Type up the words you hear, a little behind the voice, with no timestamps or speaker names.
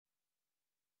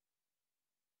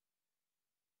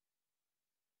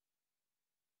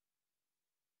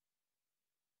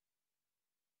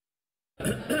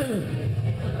Good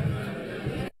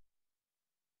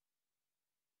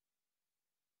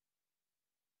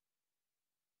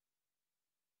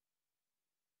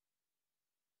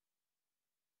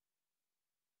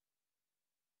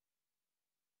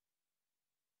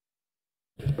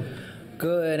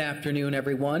afternoon,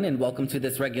 everyone, and welcome to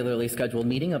this regularly scheduled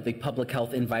meeting of the Public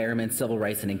Health, Environment, Civil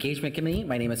Rights, and Engagement Committee.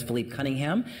 My name is Philippe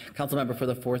Cunningham, council member for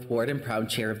the 4th Ward and proud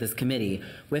chair of this committee.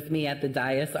 With me at the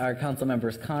dais are council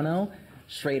members Cano,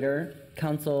 Schrader,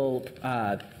 Council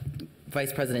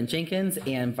Vice President Jenkins,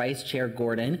 and Vice Chair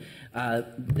Gordon.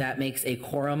 That makes a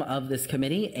quorum of this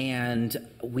committee, and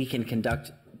we can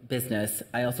conduct business.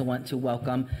 I also want to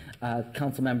welcome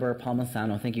council member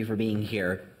Palmisano. Thank you for being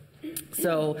here.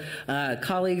 So,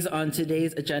 colleagues, on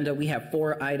today's agenda, we have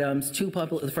 4 items.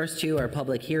 The first 2 are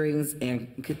public hearings,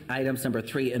 and items number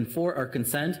 3 and 4 are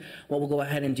consent. What we'll go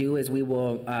ahead and do is we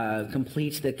will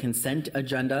complete the consent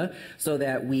agenda so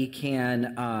that we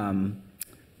can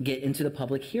get into the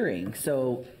public hearing.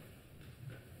 So,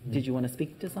 did you want to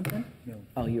speak to something? No.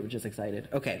 Oh, you were just excited.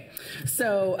 Okay.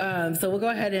 So we'll go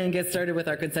ahead and get started with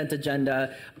our consent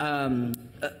agenda.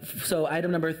 So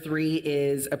item number 3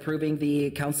 is approving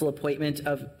the council appointment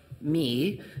of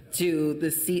me to the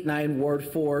Seat 9 Ward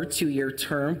 4 2-year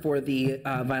term for the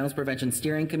Violence Prevention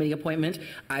Steering Committee appointment.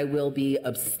 I will be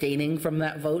abstaining from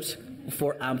that vote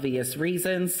for obvious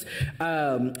reasons.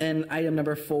 And item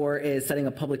number 4 is setting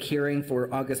a public hearing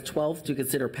for August 12th to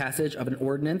consider passage of an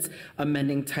ordinance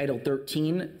amending Title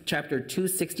 13, Chapter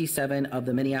 267 of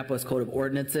the Minneapolis Code of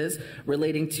Ordinances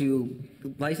relating to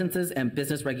licenses and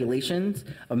business regulations,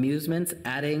 amusements,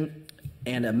 adding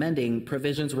and amending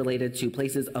provisions related to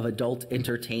places of adult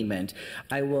entertainment.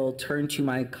 I will turn to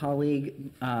my colleague,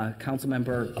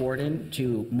 Councilmember Gordon,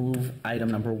 to move item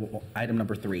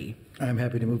number 3. I'm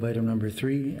happy to move item number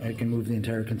 3. I can move the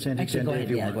entire consent agenda. Go ahead,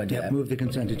 yeah, go ahead. Yeah, move the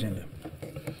consent agenda.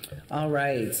 All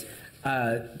right.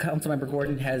 Councilmember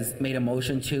Gordon has made a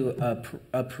motion to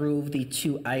approve the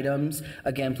 2 items.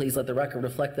 Again, please let the record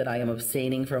reflect that I am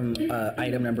abstaining from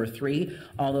item number 3.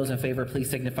 All those in favor, please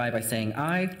signify by saying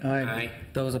aye. Aye. Aye.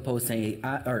 Those opposed say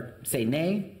aye, or say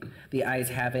nay. The ayes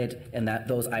have it, and that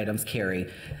those items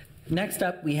carry. Next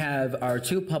up, we have our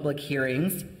 2 public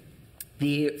hearings.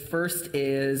 The first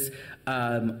is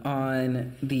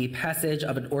on the passage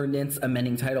of an ordinance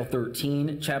amending Title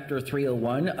 13, Chapter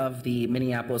 301 of the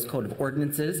Minneapolis Code of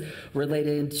Ordinances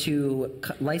related to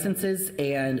licenses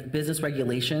and business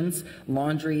regulations,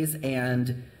 laundries,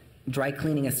 and dry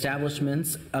cleaning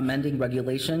establishments, amending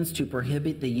regulations to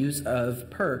prohibit the use of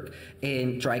PERC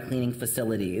in dry cleaning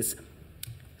facilities.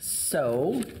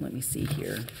 So, let me see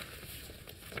here.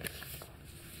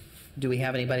 Do we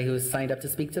have anybody who has signed up to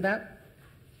speak to that?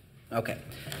 Okay,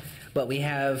 but we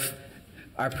have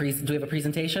our do we have a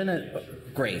presentation?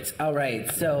 Great. All right.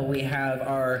 So we have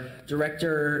our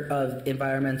Director of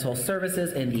Environmental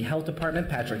Services in the Health Department,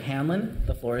 Patrick Hamlin.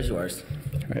 The floor is yours.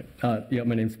 All right. Yeah,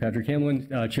 my name is Patrick Hamlin,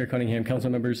 Chair Cunningham, council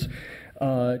members.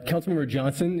 Councilmember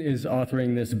Johnson is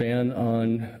authoring this ban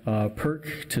on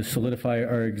PERC to solidify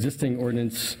our existing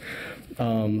ordinance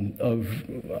of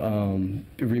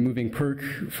removing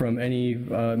PERC from any,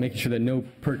 making sure that no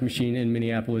PERC machine in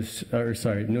Minneapolis, or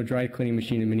sorry, no dry cleaning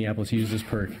machine in Minneapolis uses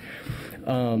PERC.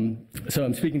 So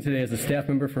I'm speaking today as a staff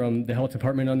member from the Health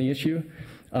Department on the issue.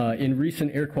 In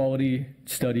recent air quality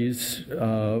studies,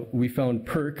 we found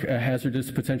PERC, a hazardous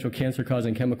potential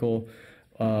cancer-causing chemical,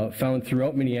 found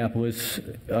throughout Minneapolis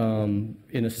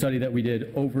in a study that we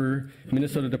did over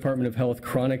Minnesota Department of Health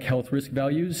chronic health risk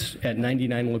values at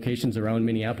 99 locations around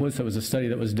Minneapolis. That was a study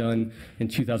that was done in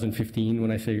 2015,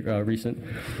 when I say recent.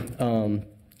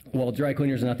 While dry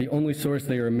cleaners are not the only source,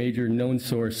 they are a major known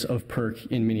source of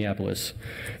PERC in Minneapolis.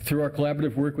 Through our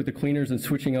collaborative work with the cleaners and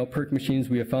switching out PERC machines,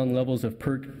 we have found levels of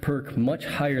PERC much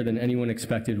higher than anyone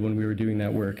expected when we were doing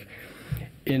that work.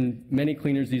 In many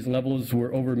cleaners, these levels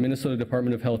were over Minnesota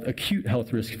Department of Health acute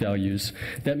health risk values.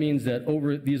 That means that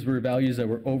these were values that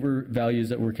were over values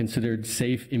that were considered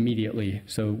safe immediately.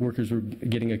 So workers were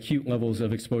getting acute levels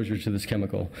of exposure to this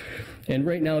chemical. And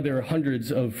right now there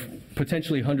are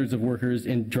potentially hundreds of workers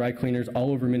in dry cleaners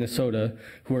all over Minnesota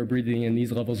who are breathing in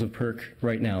these levels of PERC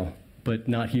right now, but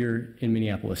not here in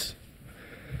Minneapolis.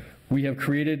 We have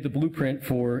created the blueprint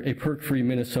for a PERC-free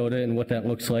Minnesota and what that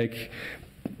looks like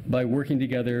by working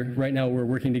together. Right now we're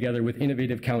working together with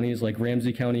innovative counties like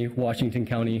Ramsey County, Washington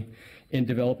County, in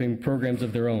developing programs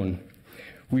of their own.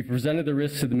 We presented the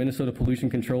risks to the Minnesota Pollution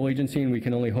Control Agency, and we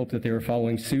can only hope that they are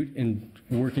following suit and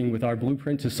working with our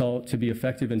blueprint to be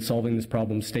effective in solving this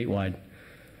problem statewide.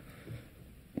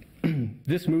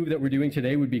 This move that we're doing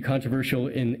today would be controversial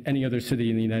in any other city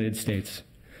in the United States.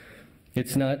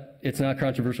 It's not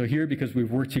controversial here because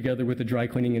we've worked together with the dry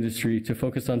cleaning industry to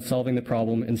focus on solving the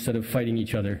problem instead of fighting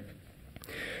each other.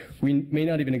 We may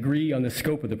not even agree on the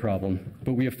scope of the problem,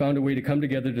 but we have found a way to come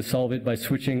together to solve it by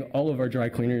switching all of our dry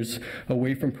cleaners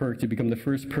away from PERC to become the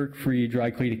first PERC-free dry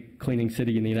cleaning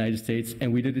city in the United States,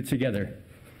 and we did it together.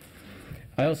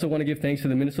 I also want to give thanks to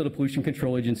the Minnesota Pollution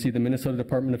Control Agency, the Minnesota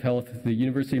Department of Health, the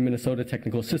University of Minnesota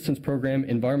Technical Assistance Program,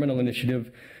 Environmental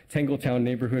Initiative, Tangletown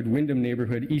Neighborhood, Wyndham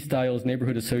Neighborhood, East Isles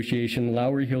Neighborhood Association,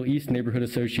 Lowry Hill East Neighborhood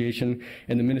Association,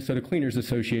 and the Minnesota Cleaners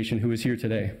Association, who is here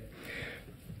today.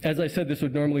 As I said, this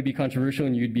would normally be controversial,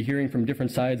 and you'd be hearing from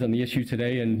different sides on the issue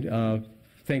today, and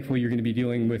thankfully you're going to be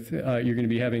dealing with, you're going to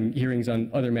be having hearings on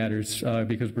other matters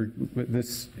because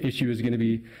this issue is going to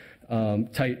be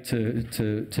tight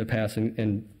to pass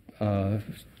and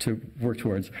to work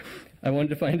towards. I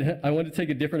wanted to take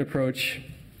a different approach,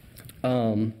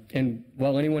 and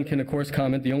while anyone can of course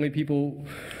comment, the only people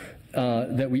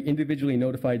that we individually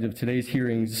notified of today's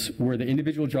hearings were the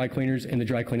individual dry cleaners and the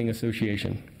Dry Cleaning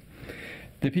Association.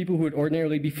 The people who would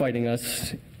ordinarily be fighting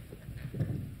us,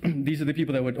 these are the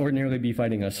people that would ordinarily be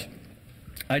fighting us.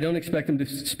 I don't expect them to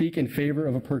speak in favor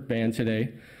of a PERC ban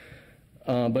today,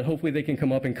 but hopefully they can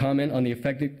come up and comment on the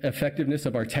effectiveness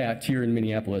of our TACT here in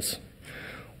Minneapolis.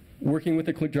 Working with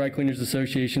the Dry Cleaners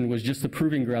Association was just the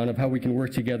proving ground of how we can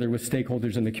work together with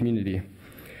stakeholders in the community.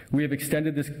 We have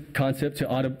extended this concept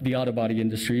to the auto body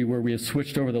industry, where we have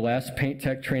switched over the last paint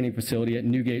tech training facility at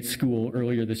Newgate School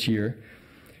earlier this year.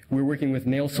 We're working with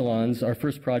nail salons. Our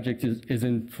first project is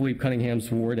in Philippe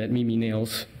Cunningham's ward at Mimi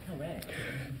Nails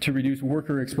to reduce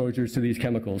worker exposures to these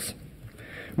chemicals.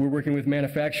 We're working with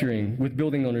manufacturing, with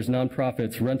building owners,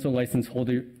 nonprofits, rental license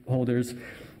holders,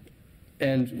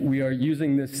 and we are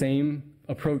using the same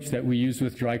approach that we use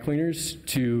with dry cleaners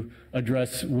to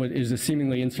address what is a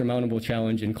seemingly insurmountable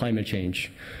challenge in climate change.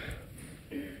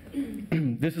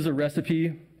 This is a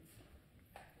recipe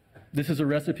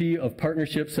of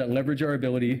partnerships that leverage our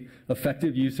ability,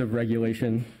 effective use of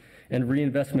regulation, and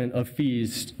reinvestment of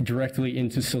fees directly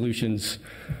into solutions.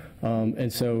 And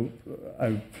so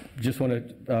I just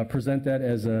want to present that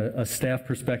as a staff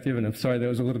perspective, and I'm sorry that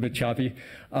was a little bit choppy.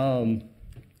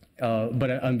 But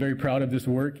I'm very proud of this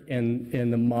work and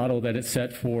the model that it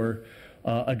set for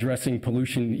addressing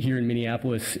pollution here in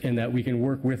Minneapolis, and that we can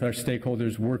work with our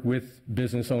stakeholders, work with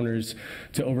business owners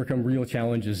to overcome real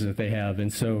challenges that they have.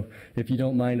 And so if you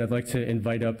don't mind, I'd like to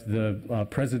invite up the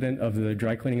president of the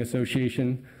Dry Cleaning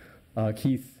Association,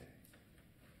 Keith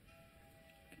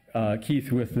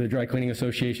with the Dry Cleaning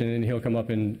Association, and he'll come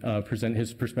up and present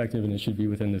his perspective, and it should be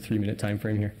within the 3-minute time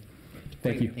frame here.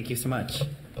 Thank you. Thank you so much.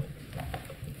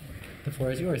 The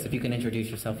floor is yours, if you can introduce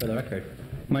yourself for the record.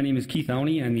 My name is Keith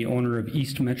Owney. I'm the owner of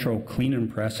East Metro Clean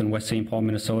and Press in West St. Paul,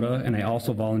 Minnesota, and I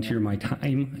also volunteer my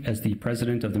time as the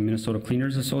president of the Minnesota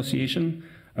Cleaners Association.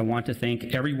 I want to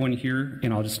thank everyone here,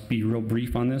 and I'll just be real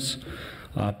brief on this.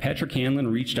 Patrick Hanlon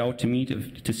reached out to me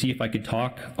to see if I could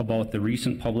talk about the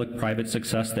recent public-private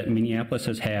success that Minneapolis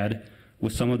has had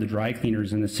with some of the dry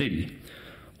cleaners in the city.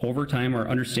 Over time, our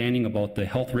understanding about the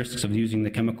health risks of using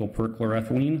the chemical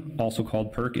perchloroethylene, also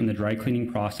called PERC, in the dry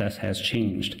cleaning process has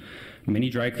changed. Many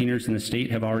dry cleaners in the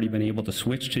state have already been able to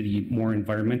switch to the more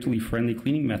environmentally friendly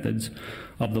cleaning methods.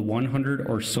 Of the 100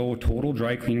 or so total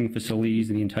dry cleaning facilities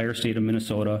in the entire state of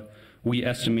Minnesota, we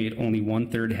estimate only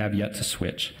 1/3 have yet to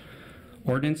switch.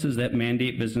 Ordinances that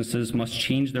mandate businesses must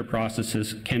change their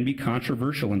processes can be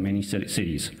controversial in many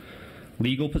cities.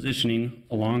 Legal positioning,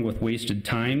 along with wasted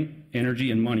time,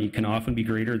 energy, and money, can often be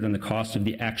greater than the cost of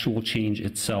the actual change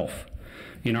itself.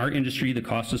 In our industry, the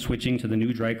cost of switching to the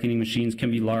new dry cleaning machines can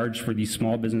be large for these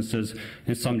small businesses,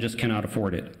 and some just cannot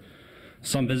afford it.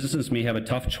 Some businesses may have a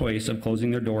tough choice of closing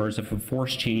their doors if a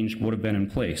forced change would have been in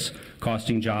place,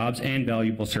 costing jobs and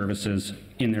valuable services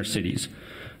in their cities.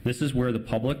 This is where the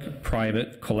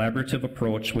public-private collaborative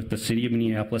approach with the City of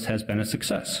Minneapolis has been a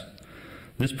success.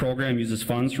 This program uses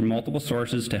funds from multiple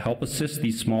sources to help assist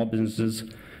these small businesses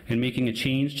in making a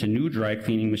change to new dry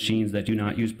cleaning machines that do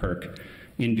not use PERC.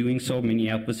 In doing so,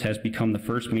 Minneapolis has become the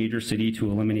first major city to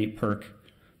eliminate PERC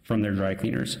from their dry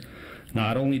cleaners.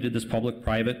 Not only did this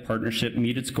public-private partnership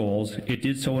meet its goals, it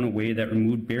did so in a way that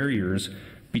removed barriers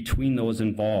between those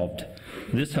involved.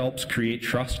 This helps create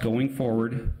trust going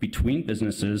forward between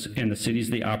businesses and the cities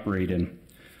they operate in.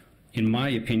 In my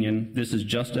opinion, this is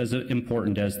just as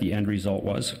important as the end result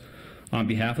was. On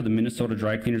behalf of the Minnesota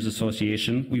Dry Cleaners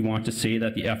Association, we want to say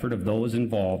that the effort of those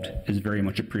involved is very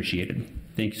much appreciated.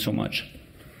 Thank you so much.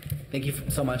 Thank you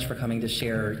so much for coming to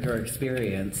share your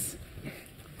experience.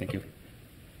 Thank you.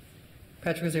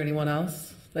 Patrick, is there anyone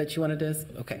else that you wanted to?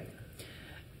 Okay.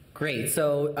 Great.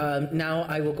 So now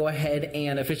I will go ahead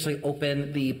and officially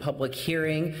open the public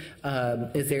hearing.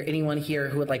 Is there anyone here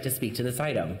who would like to speak to this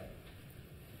item?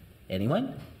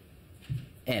 Anyone?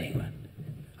 Anyone?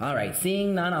 All right,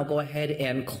 seeing none, I'll go ahead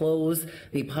and close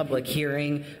the public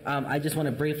hearing. I just want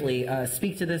to briefly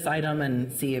speak to this item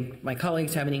and see if my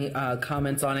colleagues have any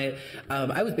comments on it.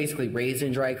 I was basically raised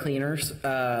in dry cleaners.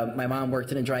 My mom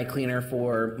worked in a dry cleaner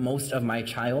for most of my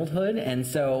childhood, and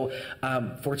so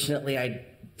fortunately I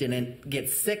didn't get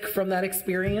sick from that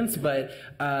experience, but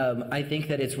I think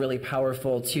that it's really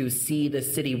powerful to see the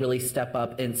city really step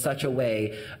up in such a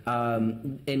way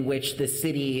in which the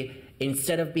city,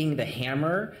 instead of being the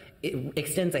hammer, it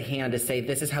extends a hand to say,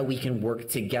 this is how we can work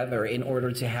together in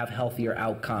order to have healthier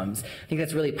outcomes. I think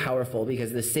that's really powerful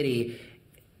because the city,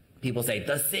 people say,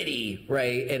 the city,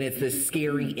 right? And it's this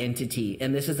scary entity.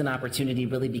 And this is an opportunity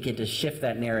to really begin to shift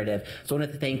that narrative. So I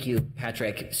want to thank you,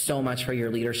 Patrick, so much for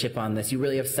your leadership on this. You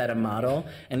really have set a model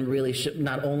and really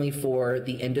not only for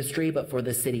the industry, but for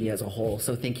the city as a whole.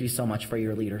 So thank you so much for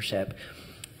your leadership.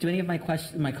 Do any of my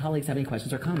colleagues have any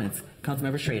questions or comments?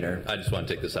 Councilmember Schrader. I just want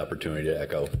to take this opportunity to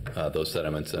echo those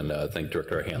sentiments and thank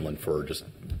Director Hanlon for just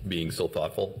being so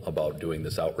thoughtful about doing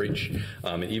this outreach.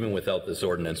 And even without this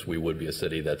ordinance, we would be a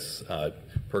city that's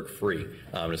perk free.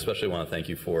 And especially want to thank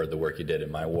you for the work you did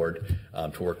in my ward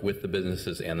to work with the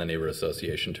businesses and the neighborhood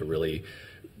association to really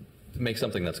make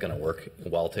something that's going to work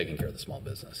while taking care of the small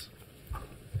business.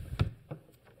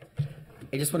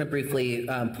 I just want to briefly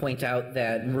point out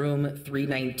that room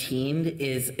 319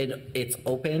 it's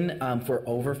open for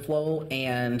overflow,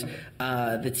 and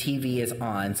the TV is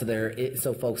on.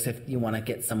 So folks, if you want to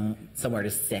get somewhere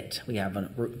to sit, we have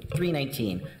room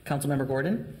 319. Councilmember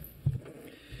Gordon.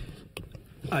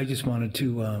 I just wanted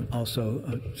to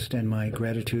also extend my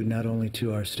gratitude not only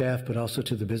to our staff, but also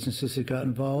to the businesses that got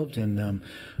involved and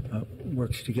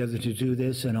worked together to do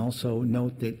this, and also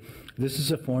note that this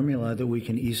is a formula that we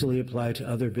can easily apply to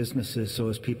other businesses. So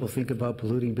as people think about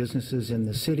polluting businesses in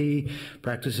the city,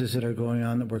 practices that are going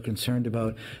on that we're concerned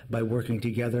about, by working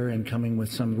together and coming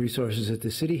with some resources that the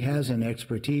city has and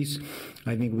expertise,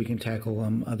 I think we can tackle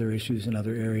other issues in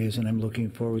other areas. And I'm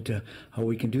looking forward to how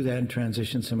we can do that and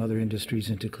transition some other industries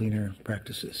into cleaner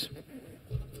practices.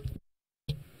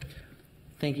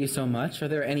 Thank you so much. Are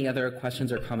there any other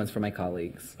questions or comments from my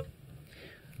colleagues?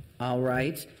 All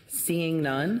right, seeing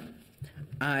none,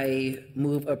 I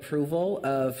move approval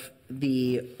of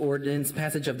the ordinance,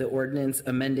 passage of the ordinance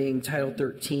amending Title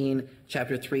 13,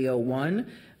 Chapter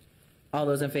 301. All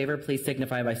those in favor, please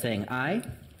signify by saying aye.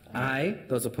 Aye.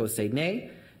 Those opposed say nay.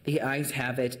 The ayes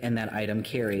have it, and that item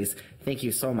carries. Thank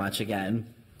you so much again.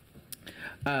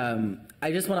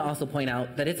 I just want to also point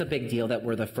out that it's a big deal that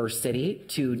we're the first city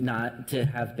to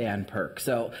have banned perk.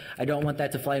 So I don't want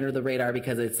that to fly under the radar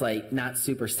because it's like not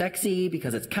super sexy,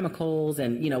 because it's chemicals,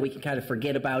 and we can kind of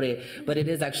forget about it. But it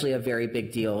is actually a very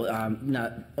big deal,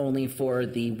 not only for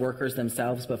the workers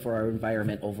themselves, but for our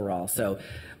environment overall. So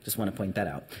just want to point that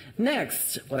out.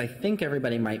 Next, what I think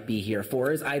everybody might be here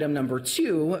for is item number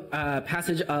 2,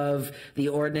 passage of the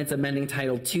ordinance amending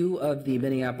Title 2 of the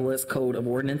Minneapolis Code of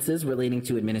Ordinances relating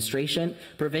to administration,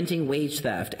 preventing wage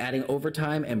theft, adding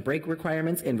overtime and break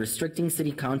requirements, and restricting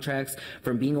city contracts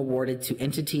from being awarded to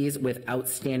entities with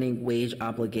outstanding wage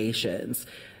obligations.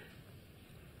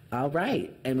 All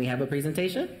right, and we have a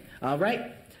presentation? All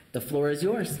right, the floor is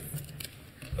yours.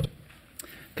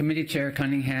 Committee Chair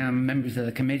Cunningham, members of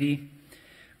the committee,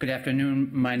 good afternoon.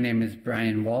 My name is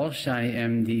Brian Walsh. I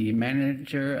am the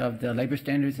manager of the Labor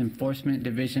Standards Enforcement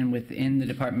Division within the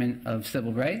Department of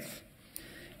Civil Rights.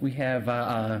 We have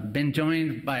been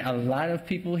joined by a lot of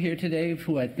people here today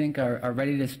who I think are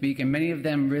ready to speak, and many of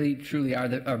them really truly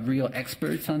are real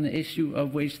experts on the issue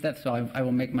of wage theft, so I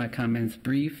will make my comments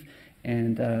brief.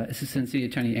 And Assistant City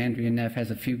Attorney Andrea Neff has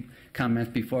a few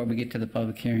comments before we get to the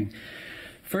public hearing.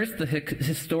 First, the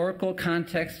historical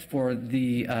context for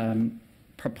the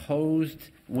proposed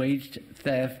wage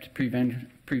theft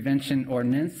prevention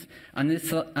ordinance. On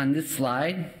this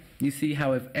slide, you see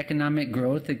how if economic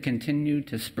growth had continued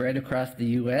to spread across the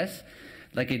U.S.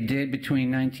 like it did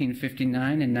between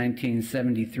 1959 and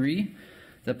 1973,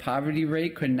 the poverty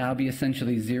rate could now be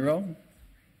essentially zero.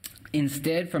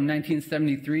 Instead, from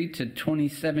 1973 to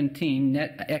 2017,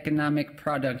 net economic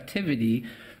productivity,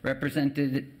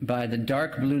 represented by the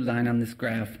dark blue line on this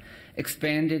graph,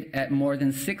 expanded at more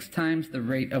than 6 times the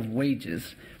rate of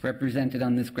wages, represented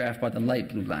on this graph by the light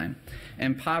blue line.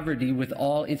 And poverty, with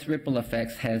all its ripple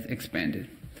effects, has expanded.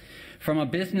 From a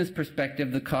business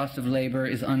perspective, the cost of labor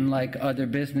is unlike other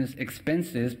business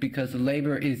expenses because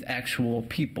labor is actual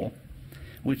people,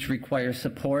 which require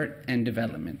support and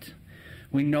development.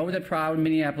 We know that proud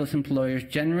Minneapolis employers,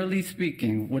 generally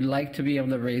speaking, would like to be able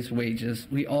to raise wages.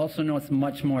 We also know it's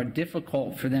much more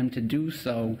difficult for them to do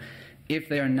so if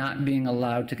they are not being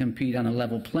allowed to compete on a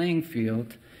level playing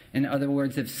field. In other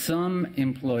words, if some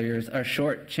employers are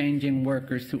shortchanging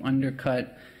workers to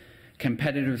undercut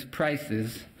competitors'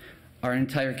 prices, our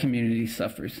entire community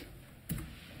suffers.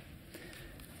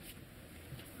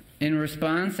 In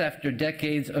response, after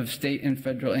decades of state and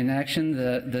federal inaction,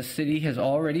 the city has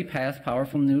already passed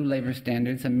powerful new labor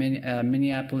standards, a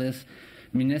Minneapolis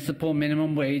municipal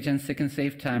minimum wage and sick and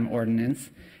safe time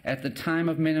ordinance. At the time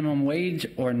of minimum wage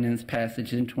ordinance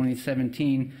passage in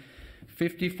 2017,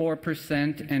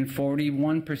 54% and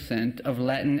 41% of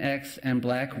Latinx and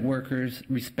Black workers,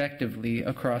 respectively,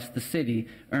 across the city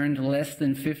earned less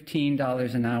than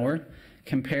 $15 an hour,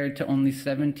 compared to only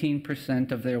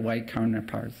 17% of their white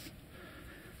counterparts.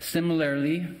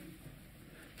 Similarly,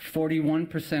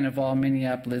 41% of all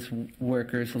Minneapolis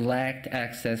workers lacked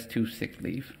access to sick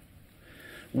leave.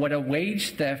 What a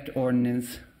wage theft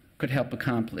ordinance could help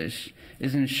accomplish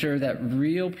is ensure that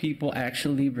real people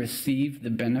actually receive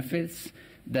the benefits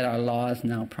that our laws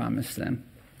now promise them.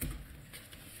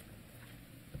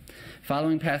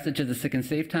 Following passage of the Sick and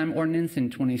Safe Time Ordinance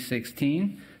in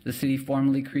 2016, the city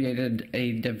formally created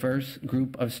a diverse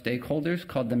group of stakeholders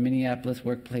called the Minneapolis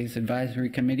Workplace Advisory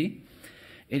Committee.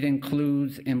 It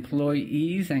includes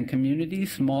employees and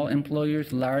communities, small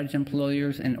employers, large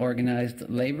employers, and organized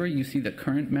labor. You see the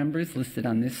current members listed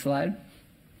on this slide.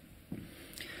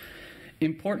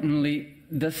 Importantly,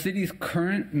 the city's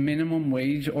current minimum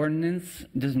wage ordinance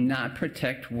does not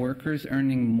protect workers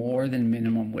earning more than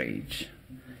minimum wage.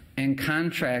 And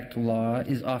contract law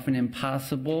is often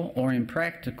impossible or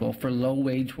impractical for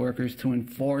low-wage workers to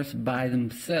enforce by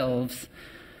themselves.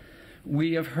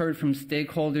 We have heard from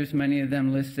stakeholders, many of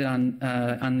them listed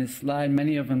on this slide,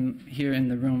 many of them here in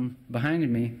the room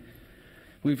behind me.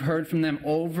 We've heard from them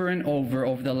over and over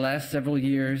the last several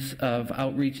years of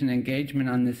outreach and engagement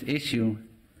on this issue.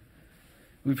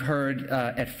 We've heard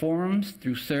at forums,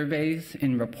 through surveys,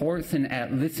 in reports, and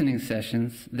at listening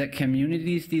sessions that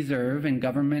communities deserve and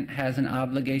government has an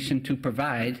obligation to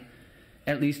provide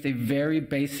at least a very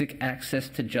basic access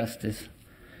to justice.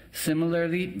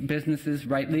 Similarly, businesses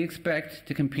rightly expect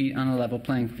to compete on a level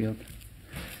playing field.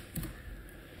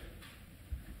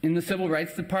 In the Civil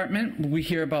Rights Department, we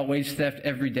hear about wage theft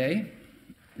every day.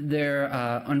 There,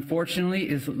 unfortunately,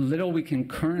 is little we can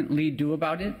currently do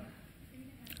about it.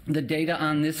 The data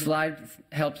on this slide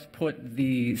helps put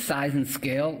the size and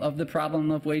scale of the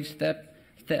problem of wage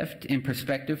theft in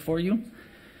perspective for you.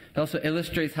 It also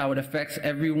illustrates how it affects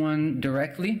everyone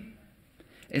directly,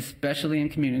 especially in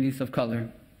communities of color.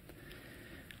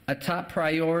 A top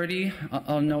priority,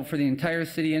 I'll note, for the entire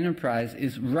city enterprise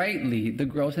is rightly the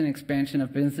growth and expansion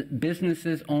of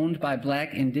businesses owned by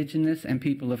Black, Indigenous, and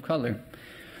people of color.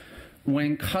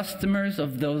 When customers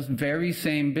of those very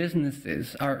same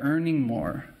businesses are earning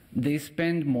more, they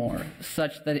spend more,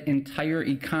 such that entire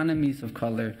economies of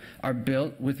color are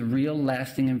built with real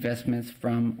lasting investments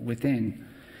from within.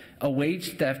 A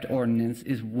wage theft ordinance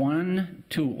is one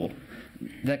tool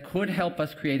that could help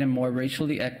us create a more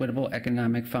racially equitable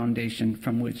economic foundation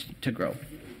from which to grow.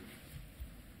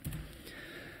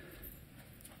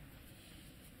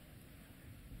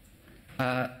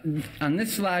 On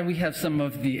this slide, we have some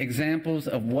of the examples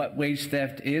of what wage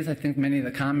theft is. I think many of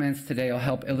the comments today will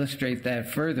help illustrate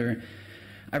that further.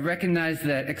 I recognize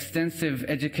that extensive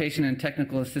education and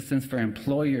technical assistance for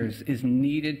employers is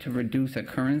needed to reduce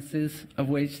occurrences of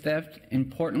wage theft.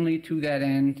 Importantly, to that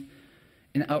end,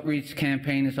 an outreach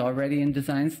campaign is already in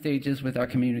design stages with our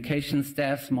communications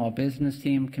staff, small business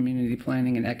team, community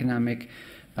planning, and economic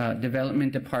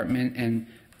development department, and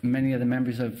many of the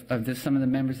members some of the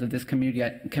members of this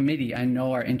committee I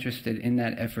know are interested in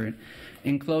that effort.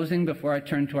 In closing, before I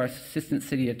turn to our Assistant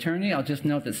City Attorney, I'll just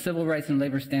note that Civil Rights and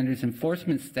Labor Standards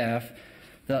Enforcement staff,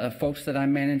 the folks that I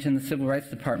manage in the Civil Rights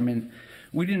Department,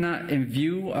 we do not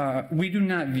view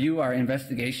our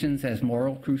investigations as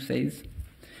moral crusades.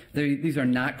 These are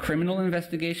not criminal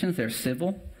investigations, they're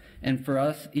civil. And for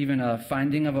us, even a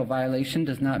finding of a violation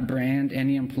does not brand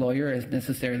any employer as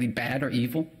necessarily bad or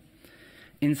evil.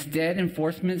 Instead,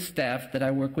 enforcement staff that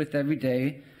I work with every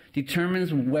day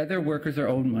determines whether workers are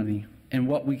owed money and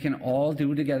what we can all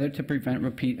do together to prevent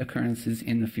repeat occurrences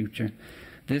in the future.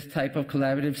 This type of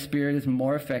collaborative spirit is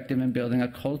more effective in building a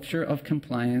culture of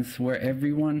compliance where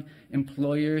everyone,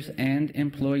 employers and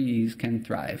employees, can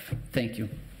thrive. Thank you.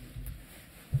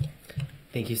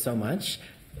 Thank you so much.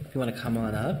 If you want to come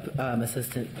on up,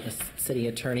 Assistant City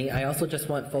Attorney. I also just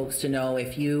want folks to know,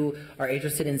 if you are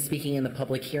interested in speaking in the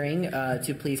public hearing,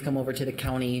 to please come over to the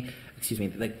county, excuse me,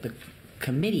 the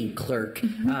committee clerk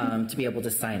to be able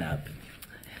to sign up.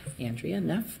 Andrea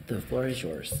Neff, the floor is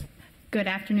yours. Good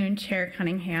afternoon, Chair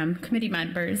Cunningham, committee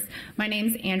members. My name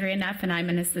is Andrea Neff, and I'm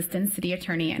an assistant city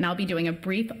attorney, and I'll be doing a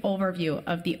brief overview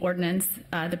of the ordinance,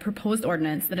 the proposed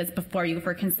ordinance that is before you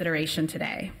for consideration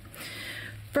today.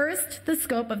 First, the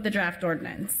scope of the draft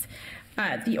ordinance.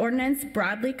 The ordinance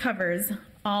broadly covers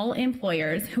all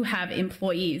employers who have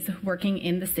employees working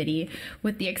in the city,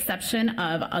 with the exception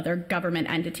of other government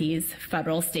entities,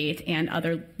 federal, state, and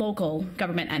other local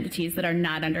government entities that are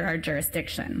not under our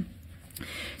jurisdiction.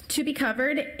 To be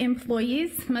covered,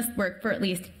 employees must work for at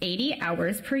least 80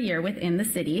 hours per year within the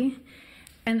city,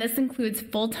 and this includes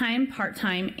full-time,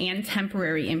 part-time, and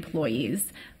temporary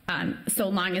employees, so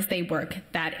long as they work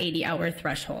that 80-hour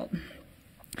threshold.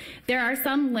 There are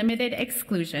some limited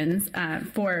exclusions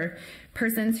for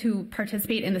persons who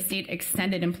participate in the state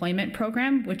extended employment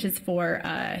program, which is for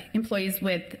employees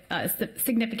with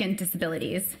significant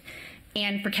disabilities,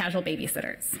 and for casual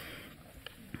babysitters.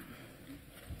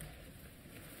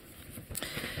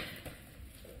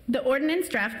 The ordinance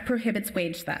draft prohibits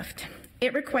wage theft.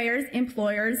 It requires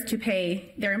employers to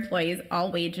pay their employees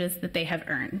all wages that they have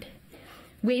earned.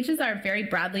 Wages are very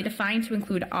broadly defined to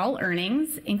include all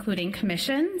earnings, including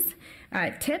commissions,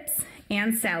 tips,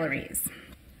 and salaries.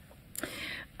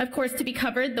 Of course, to be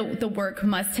covered, the work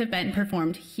must have been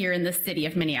performed here in the city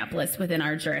of Minneapolis within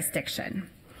our jurisdiction.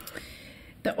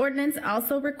 The ordinance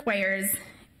also requires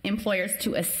employers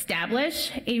to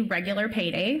establish a regular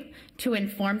payday, to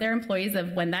inform their employees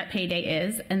of when that payday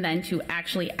is, and then to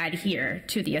actually adhere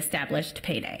to the established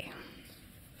payday.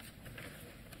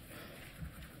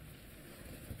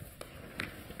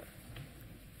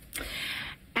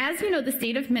 As you know, the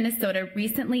state of Minnesota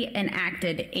recently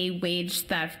enacted a wage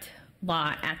theft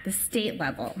law at the state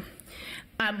level.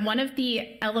 One of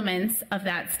the elements of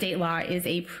that state law is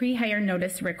a pre-hire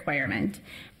notice requirement,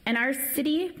 and our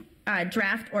city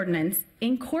draft ordinance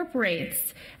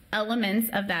incorporates elements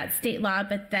of that state law,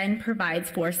 but then provides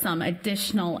for some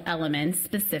additional elements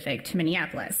specific to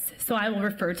Minneapolis. So I will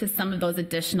refer to some of those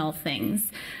additional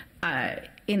things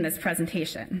in this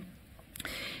presentation.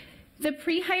 The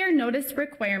pre-hire notice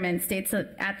requirement states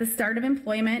that at the start of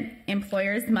employment,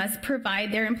 employers must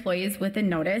provide their employees with a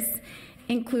notice,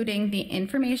 including the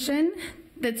information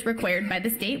that's required by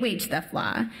the state wage theft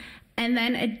law. And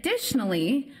then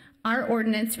additionally, our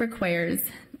ordinance requires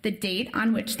the date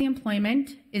on which the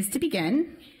employment is to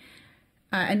begin,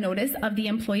 a notice of the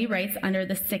employee rights under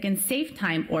the sick and safe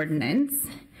time ordinance,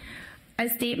 a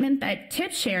statement that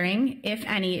tip sharing, if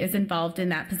any, is involved in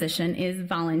that position is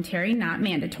voluntary, not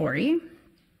mandatory,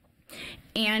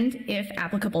 and if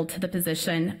applicable to the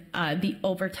position, the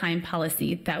overtime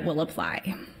policy that will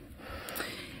apply.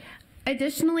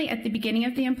 Additionally, at the beginning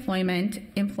of the employment,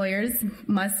 employers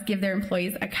must give their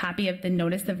employees a copy of the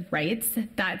notice of rights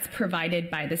that's provided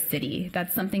by the city.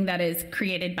 That's something that is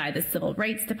created by the Civil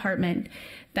Rights Department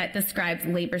that describes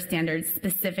labor standards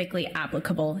specifically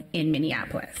applicable in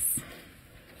Minneapolis.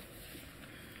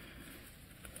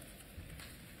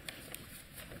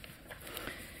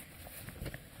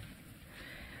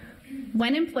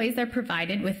 When employees are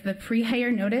provided with the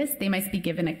pre-hire notice, they must be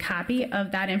given a copy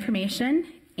of that information,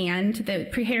 and the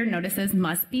pre-hire notices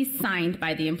must be signed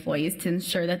by the employees to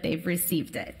ensure that they've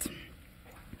received it.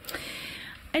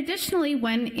 Additionally,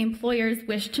 when employers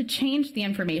wish to change the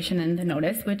information in the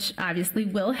notice, which obviously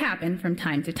will happen from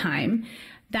time to time,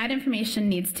 that information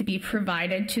needs to be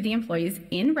provided to the employees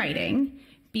in writing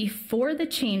before the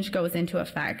change goes into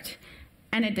effect.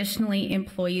 And additionally,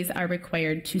 employees are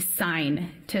required to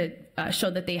sign to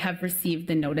show that they have received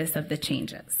the notice of the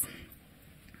changes.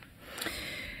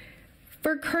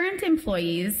 For current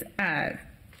employees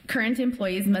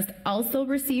must also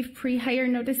receive pre-hire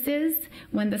notices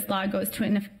when this law goes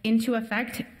into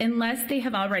effect, unless they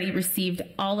have already received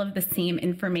all of the same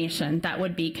information that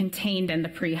would be contained in the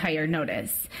pre-hire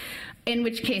notice, in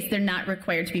which case they're not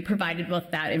required to be provided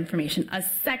with that information a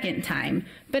second time.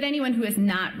 But anyone who has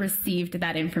not received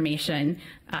that information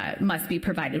must be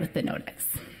provided with the notice.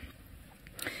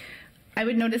 I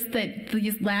would notice that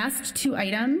these last two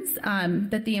items,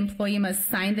 that the employee must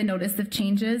sign the notice of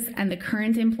changes and the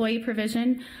current employee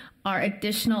provision, are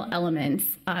additional elements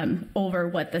over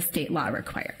what the state law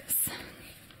requires.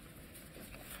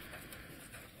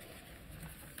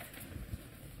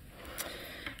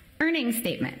 Earning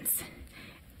statements.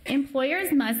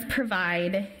 Employers must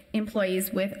provide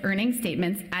employees with earning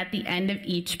statements at the end of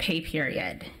each pay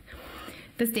period.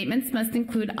 The statements must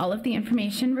include all of the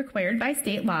information required by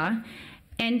state law,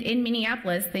 and in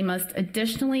Minneapolis, they must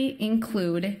additionally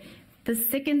include the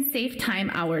sick and safe time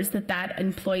hours that that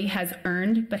employee has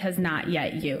earned but has not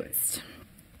yet used.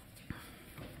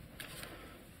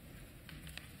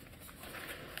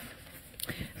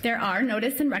 There are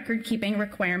notice and record keeping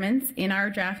requirements in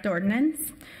our draft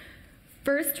ordinance.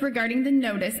 First, regarding the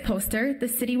notice poster, the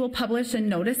city will publish a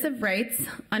notice of rights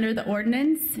under the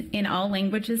ordinance in all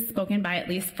languages spoken by at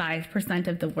least 5%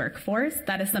 of the workforce.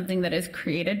 That is something that is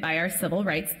created by our Civil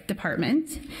Rights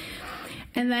Department.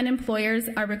 And then employers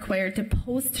are required to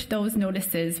post those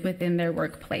notices within their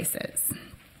workplaces.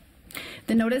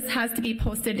 The notice has to be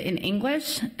posted in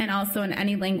English and also in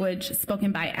any language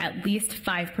spoken by at least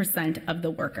 5% of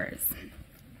the workers.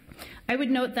 I would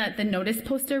note that the notice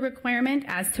poster requirement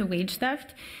as to wage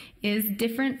theft is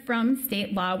different from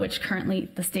state law, which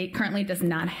the state currently does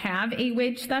not have a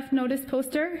wage theft notice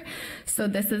poster. So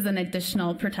this is an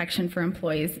additional protection for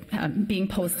employees being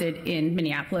posted in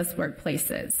Minneapolis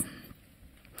workplaces.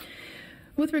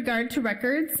 With regard to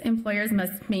records, employers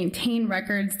must maintain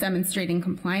records demonstrating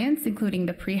compliance, including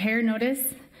the pre-hire notice,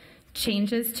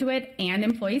 changes to it, and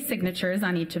employee signatures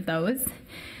on each of those.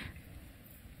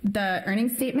 The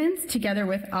earnings statements, together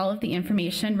with all of the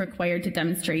information required to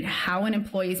demonstrate how an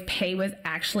employee's pay was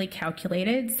actually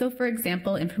calculated. So, for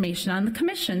example, information on the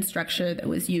commission structure that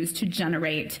was used to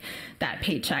generate that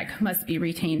paycheck must be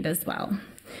retained as well.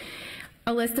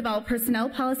 A list of all personnel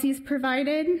policies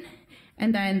provided,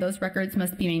 and then those records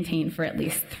must be maintained for at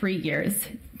least 3 years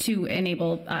to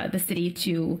enable the city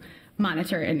to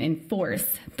monitor and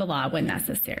enforce the law when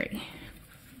necessary.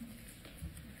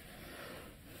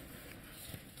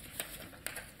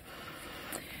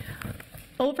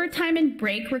 Overtime and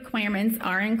break requirements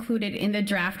are included in the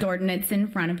draft ordinance in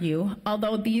front of you.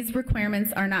 Although these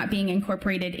requirements are not being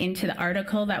incorporated into the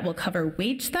article that will cover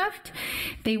wage theft,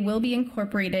 they will be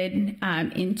incorporated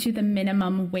into the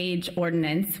minimum wage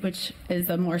ordinance, which is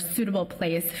a more suitable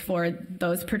place for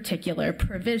those particular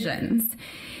provisions.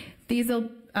 These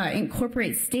will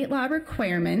incorporate state law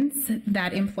requirements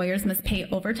that employers must pay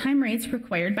overtime rates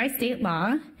required by state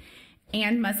law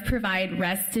and must provide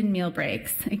rest and meal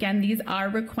breaks. Again, these are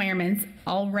requirements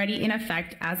already in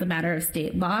effect as a matter of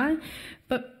state law,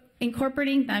 but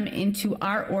incorporating them into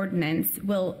our ordinance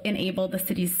will enable the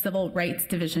city's Civil Rights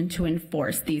Division to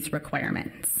enforce these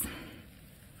requirements.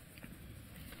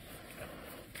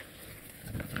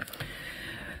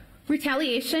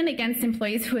 Retaliation against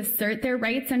employees who assert their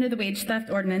rights under the wage theft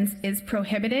ordinance is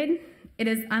prohibited. It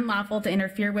is unlawful to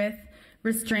interfere with,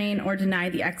 restrain, or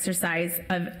deny the exercise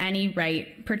of any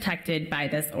right protected by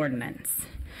this ordinance.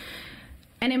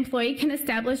 An employee can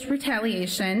establish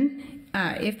retaliation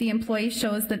if the employee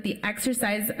shows that the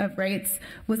exercise of rights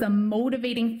was a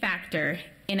motivating factor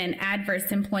in an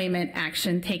adverse employment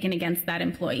action taken against that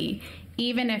employee,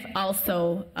 even if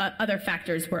also other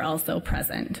factors were also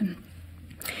present.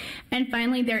 And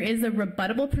finally, there is a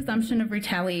rebuttable presumption of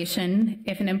retaliation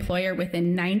if an employer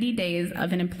within 90 days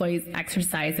of an employee's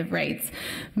exercise of rights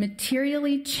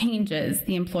materially changes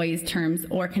the employee's terms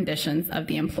or conditions of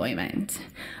the employment.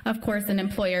 Of course, an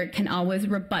employer can always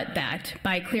rebut that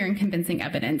by clear and convincing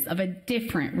evidence of a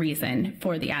different reason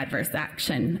for the adverse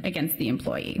action against the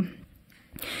employee.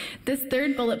 This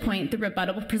third bullet point, the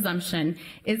rebuttable presumption,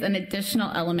 is an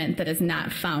additional element that is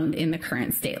not found in the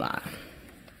current state law.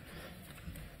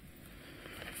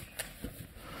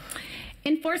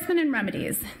 Enforcement and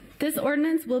remedies. This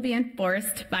ordinance will be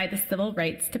enforced by the Civil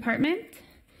Rights Department.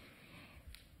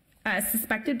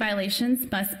 Suspected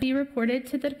violations must be reported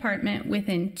to the department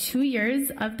within 2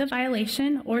 years of the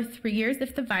violation or 3 years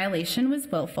if the violation was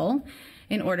willful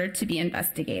in order to be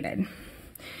investigated.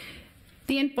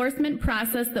 The enforcement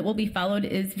process that will be followed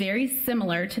is very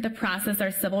similar to the process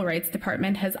our Civil Rights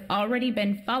Department has already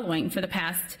been following for the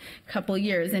past couple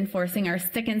years, enforcing our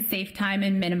sick and safe time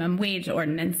and minimum wage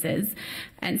ordinances.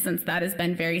 And since that has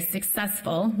been very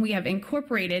successful, we have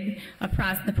incorporated the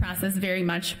process very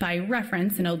much by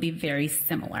reference, and it'll be very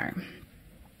similar.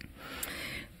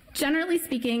 Generally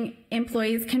speaking,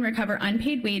 employees can recover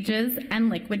unpaid wages and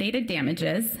liquidated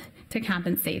damages to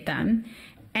compensate them,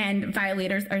 and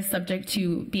violators are subject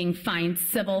to being fined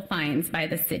civil fines by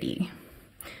the city.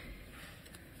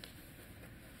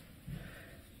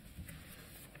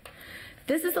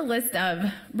 This is a list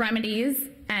of remedies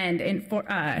and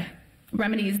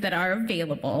remedies that are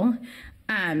available.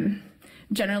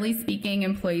 Generally speaking,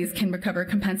 employees can recover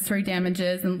compensatory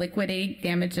damages and liquidate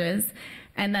damages,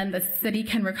 and then the city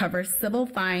can recover civil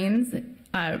fines,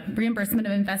 reimbursement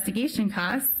of investigation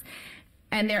costs,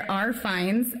 And there are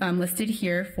fines listed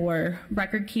here for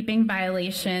record-keeping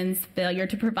violations, failure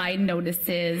to provide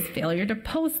notices, failure to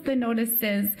post the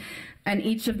notices, and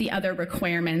each of the other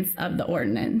requirements of the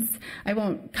ordinance. I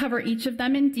won't cover each of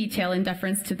them in detail in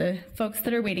deference to the folks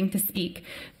that are waiting to speak,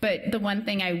 but the one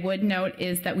thing I would note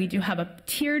is that we do have a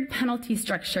tiered penalty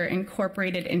structure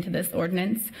incorporated into this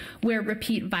ordinance where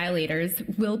repeat violators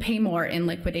will pay more in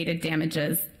liquidated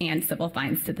damages and civil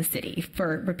fines to the city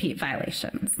for repeat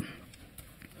violations.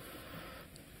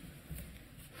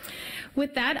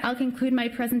 With that, I'll conclude my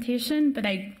presentation, but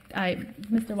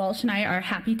Mr. Walsh and I are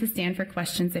happy to stand for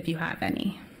questions if you have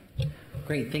any.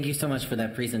 Great, thank you so much for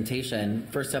that presentation.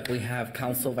 First up, we have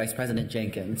Council Vice President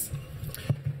Jenkins.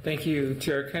 Thank you,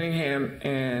 Chair Cunningham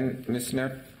and Ms.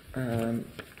 Neff,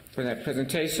 for that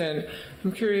presentation.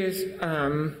 I'm curious,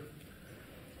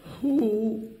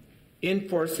 who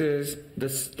enforces the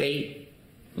state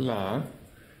law,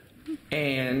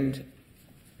 and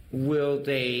will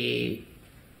they,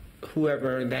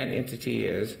 whoever that entity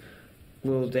is,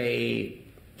 will they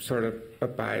sort of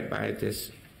abide by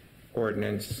this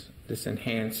ordinance, this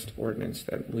enhanced ordinance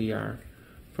that we are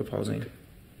proposing?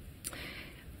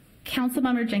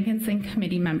 Councilmember Jenkins and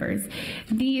committee members,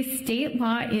 the state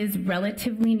law is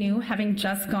relatively new, having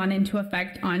just gone into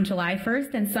effect on July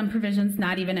 1st, and some provisions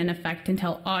not even in effect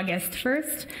until August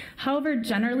 1st. However,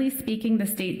 generally speaking, the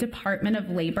State Department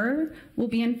of Labor will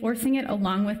be enforcing it,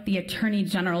 along with the Attorney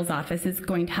General's office is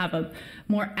going to have a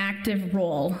more active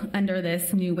role under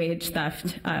this new wage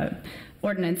theft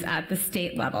ordinance at the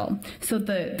state level. So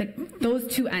those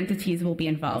two entities will be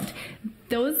involved.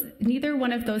 Neither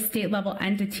one of those state level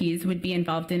entities would be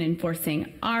involved in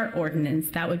enforcing our ordinance.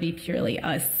 That would be purely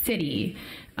a city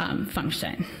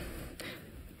function.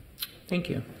 Thank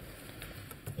you.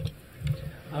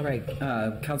 All right,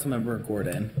 Councilmember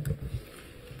Gordon.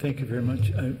 Thank you very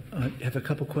much. I have a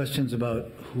couple questions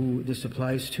about who this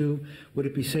applies to. Would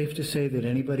it be safe to say that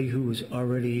anybody who is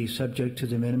already subject to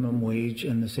the minimum wage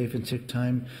and the safe and sick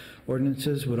time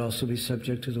ordinances would also be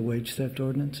subject to the wage theft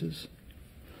ordinances?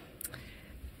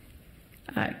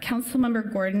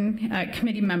 Councilmember Gordon,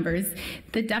 committee members,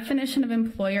 the definition of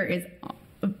employer is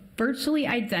virtually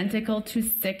identical to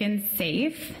sick and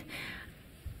safe.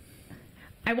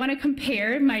 I want to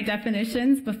compare my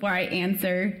definitions before I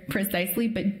answer precisely,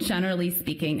 but generally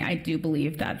speaking, I do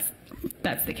believe that's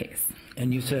the case.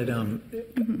 And you said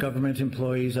government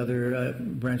employees, other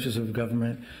branches of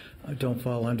government don't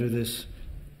fall under this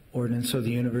ordinance. So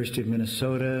the University of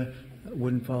Minnesota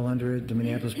wouldn't fall under it. The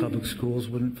Minneapolis Public Schools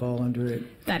wouldn't fall under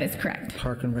it. That is correct.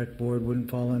 Park and Rec Board wouldn't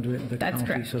fall under it. That's county.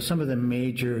 correct. So some of the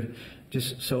major,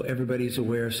 just so everybody's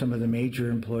aware, some of the major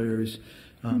employers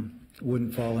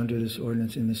wouldn't fall under this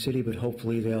ordinance in the city, but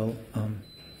hopefully they'll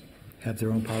have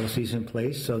their own policies in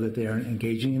place so that they aren't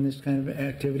engaging in this kind of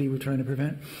activity we're trying to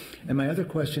prevent. And my other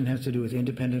question has to do with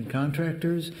independent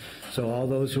contractors. So all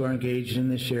those who are engaged in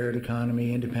the shared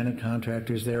economy, independent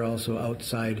contractors, they're also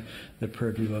outside the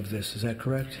purview of this. Is that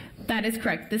correct? That is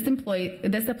correct.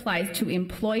 This applies to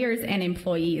employers and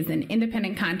employees, and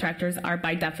independent contractors are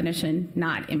by definition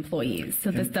not employees.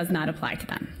 So this does not apply to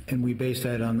them. And we base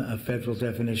that on a federal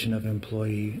definition of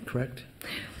employee, correct?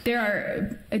 There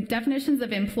are definitions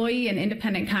of employee and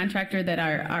independent contractor that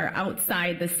are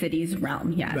outside the city's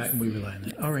realm, yes. Right, we rely on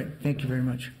that. All right, thank you very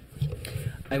much.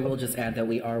 I will just add that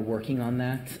we are working on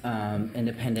that,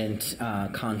 independent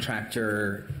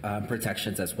contractor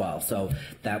protections as well. So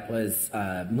that was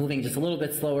moving just a little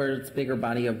bit slower. It's a bigger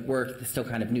body of work, it's still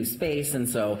kind of new space, and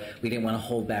so we didn't want to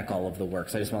hold back all of the work.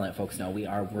 So I just want to let folks know we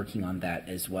are working on that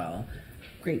as well.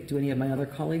 Great. Do any of my other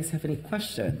colleagues have any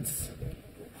questions?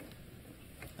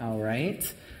 All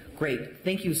right. Great.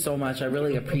 Thank you so much. I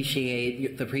really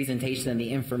appreciate the presentation and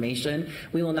the information.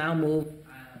 We will now move.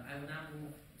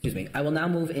 I will now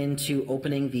move into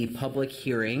opening the public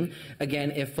hearing. Again,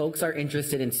 if folks are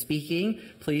interested in speaking,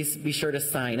 please be sure to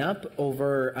sign up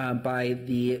over by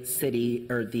the city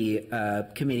or the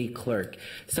committee clerk.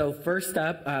 So first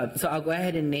up, so I'll go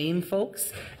ahead and name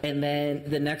folks, and then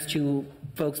the next two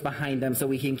folks behind them so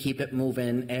we can keep it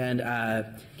moving and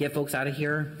get folks out of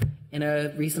here in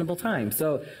a reasonable time.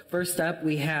 So first up,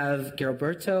 we have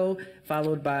Gilberto,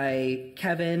 followed by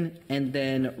Kevin, and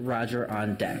then Roger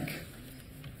on deck.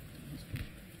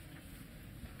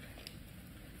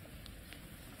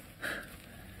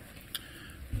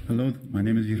 Hello, my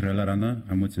name is Israel Aranda.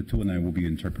 I'm with Setu and I will be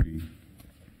interpreting.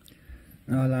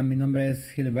 Hola, mi nombre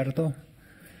es Gilberto.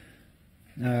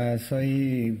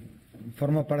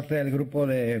 Formo parte del grupo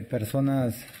de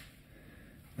personas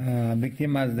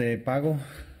víctimas de pago.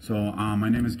 So my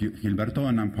name is Gilberto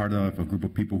and I'm part of a group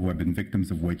of people who have been victims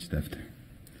of wage theft.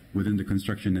 within the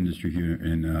construction industry here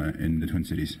in the Twin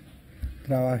Cities.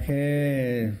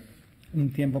 Trabajé un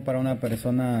tiempo para una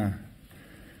persona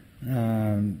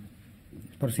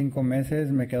por 5 meses,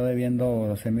 me quedo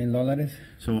debiendo $12,000.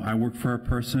 So I worked for a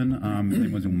person, his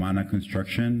name was Umana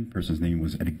Construction, person's name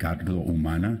was Edgardo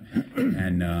Umana,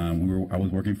 and I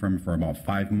was working for him for about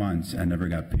 5 months and never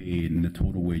got paid, and the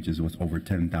total wages was over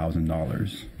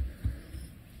 $10,000.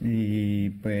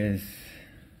 Y pues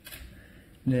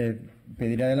le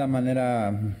pediría de la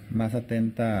manera más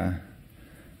atenta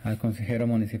al consejero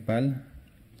municipal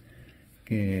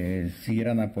que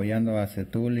siguieran apoyando a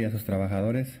CETUL y a sus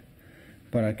trabajadores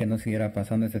para que no siguiera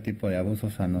pasando este tipo de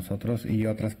abusos a nosotros y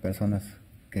otras personas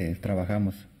que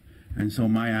trabajamos. And so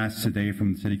my ask today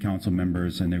from city council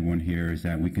members and everyone here is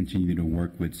that we continue to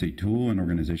work with CETUL, an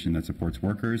organization that supports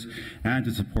workers, and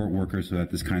to support workers so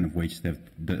that this kind of wage theft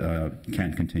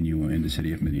can't continue in the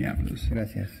city of Minneapolis.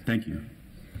 Gracias. Thank you.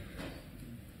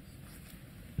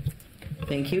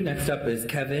 Thank you. Next up is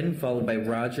Kevin, followed by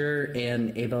Roger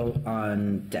and Abel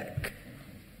on deck.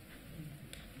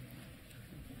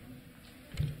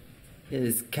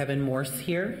 Is Kevin Morse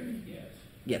here? Yes.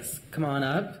 Yes, come on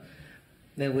up.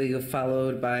 Then we go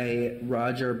followed by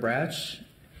Roger Bratch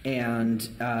and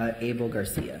Abel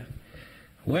Garcia.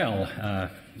 Well,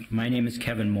 my name is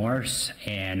Kevin Morse,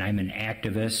 and I'm an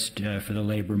activist for the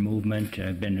labor movement.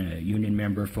 I've been a union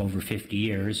member for over 50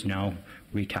 years, now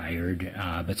retired,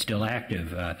 but still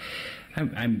active.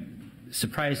 I'm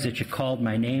surprised that you called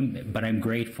my name, but I'm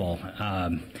grateful.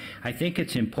 I think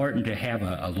it's important to have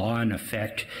a law in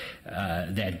effect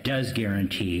that does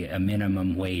guarantee a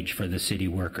minimum wage for the city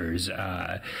workers.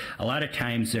 A lot of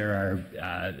times there are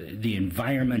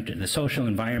the social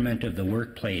environment of the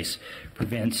workplace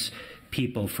prevents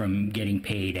people from getting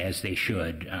paid as they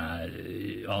should,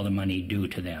 all the money due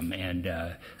to them. And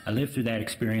I lived through that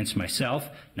experience myself,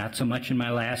 not so much in my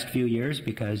last few years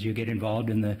because you get involved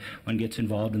one gets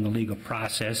involved in the legal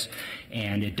process,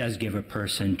 and it does give a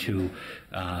person to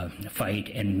fight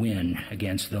and win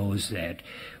against those that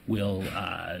will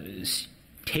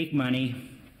take money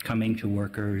coming to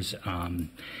workers,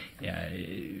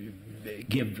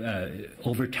 give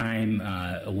overtime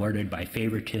awarded by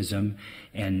favoritism,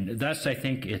 and thus I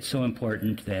think it's so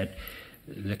important that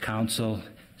the council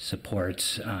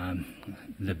supports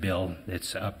the bill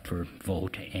that's up for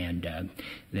vote, and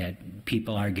that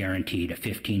people are guaranteed a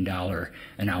 $15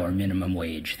 an hour minimum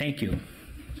wage. Thank you.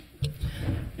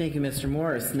 Thank you, Mr.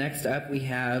 Morris. Next up, we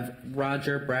have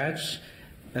Roger Bratch.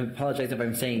 I apologize if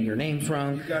I'm saying your names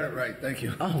wrong. You got it right. Thank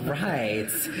you. All right.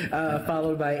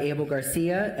 Followed by Abel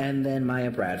Garcia and then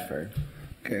Maya Bradford.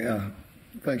 Okay.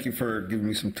 Thank you for giving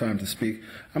me some time to speak.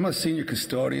 I'm a senior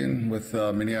custodian with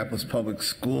Minneapolis Public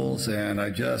Schools, and I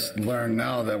just learned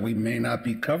now that we may not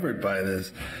be covered by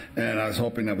this. And I was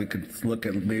hoping that we could look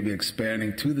at maybe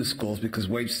expanding to the schools because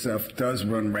wage theft does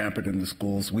run rampant in the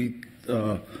schools. We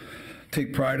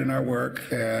take pride in our work,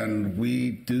 and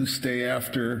we do stay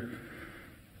after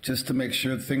just to make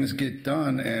sure things get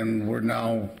done, and we're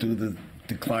now, due to the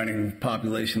declining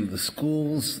population of the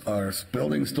schools, our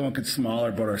buildings don't get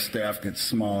smaller, but our staff gets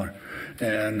smaller,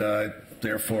 and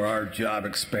therefore our job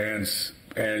expands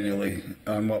annually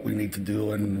on what we need to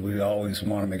do, and we always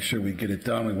want to make sure we get it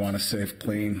done. We want a safe,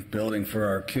 clean building for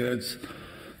our kids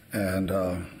and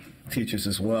teachers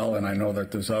as well, and I know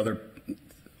that there's other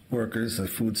workers, the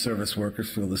food service workers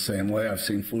feel the same way. I've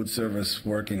seen food service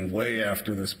working way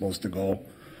after they're supposed to go,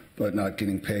 but not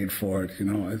getting paid for it. You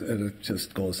know, it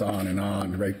just goes on,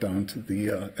 right down to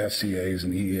the SCAs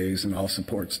and EAs and all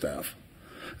support staff.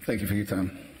 Thank you for your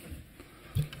time.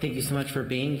 Thank you so much for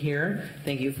being here.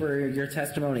 Thank you for your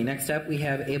testimony. Next up, we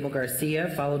have Abel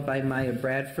Garcia, followed by Maya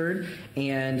Bradford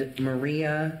and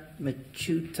Maria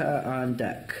Machuta on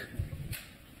deck.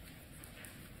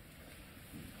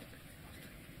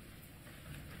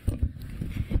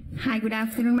 Hi, good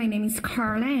afternoon. My name is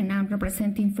Carla, and I'm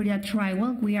representing Florida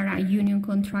Drywall. We are a union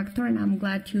contractor, and I'm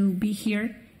glad to be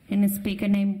here and speak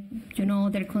and name,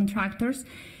 other contractors.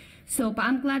 So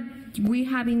I'm glad we're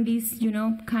having these,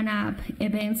 kind of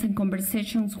events and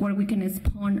conversations where we can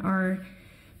expound our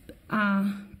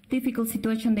difficult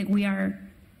situation that we are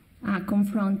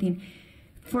confronting.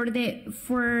 For the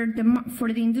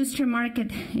industrial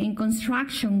market in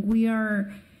construction, we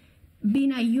are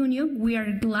being a union. We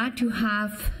are glad to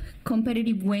have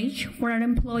competitive wage for our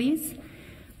employees,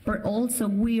 but also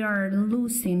we are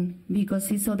losing because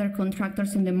these other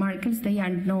contractors in the markets, they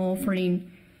are not offering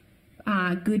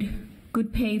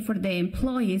good pay for the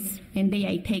employees, and they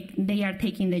are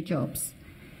taking the jobs.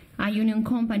 A union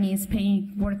company is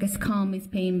paying workers' comp, is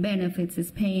paying benefits, is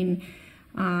paying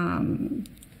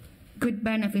good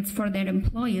benefits for their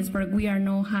employees, but we are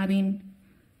not having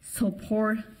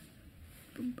support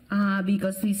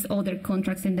because these other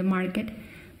contracts in the market,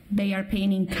 they are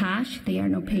paying in cash, they are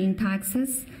not paying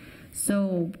taxes.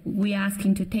 So we're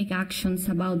asking to take actions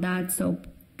about that so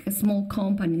small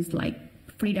companies like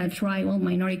Frida Tribal,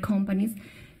 minority companies,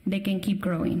 they can keep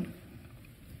growing.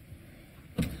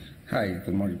 Hi,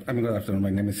 good morning. Good afternoon. My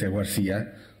name is Edward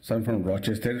Garcia. So I'm from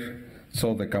Rochester.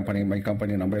 So my company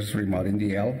number is Remote in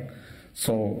the L.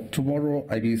 So tomorrow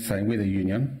I will sign with the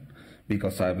union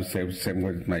because I'm same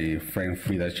with my friend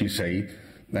Frida. She said,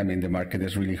 I mean, the market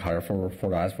is really hard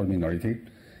for us, for minority.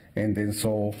 And then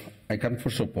so I come for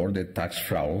support the tax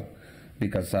fraud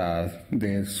because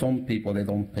there's some people, they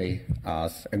don't pay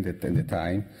us in the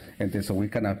time. And then so we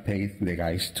cannot pay the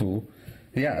guys too.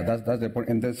 Yeah, that's the point.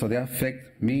 And then so they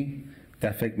affect me, they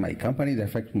affect my company, they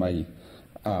affect my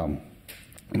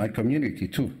my community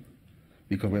too,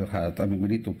 because we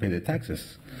need to pay the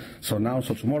taxes. So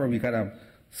tomorrow we gotta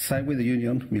side with the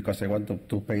union because I want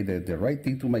to pay the right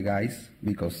thing to my guys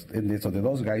because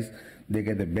those guys, they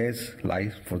get the best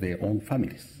life for their own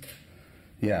families.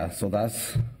 Yeah, so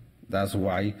that's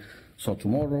why. So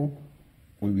tomorrow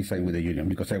we will sign with the union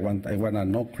because I want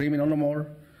no criminal no more.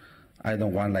 I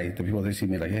don't want like the people they see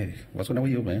me like, hey, what's going on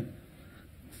with you, man?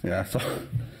 Yeah, so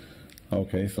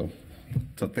okay, so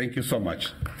thank you so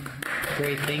much.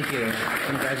 Great, thank you.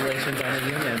 Congratulations on the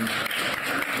union.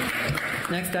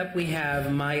 Next up, we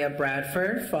have Maya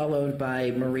Bradford, followed by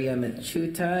Maria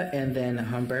Machuta, and then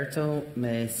Humberto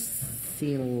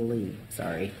Mesili.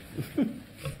 Sorry.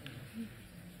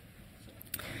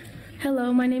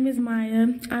 Hello, my name is Maya.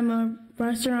 I'm a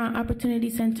Restaurant Opportunity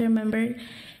Center member,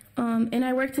 and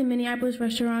I worked in Minneapolis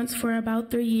restaurants for about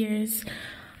 3 years.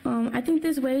 I think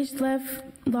this wage theft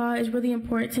law is really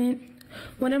important.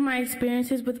 One of my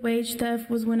experiences with wage theft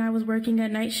was when I was working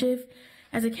at night shift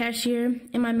as a cashier,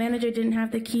 and my manager didn't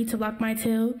have the key to lock my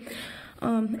till.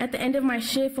 At the end of my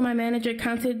shift, when my manager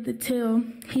counted the till,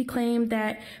 he claimed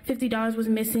that $50 was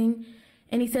missing,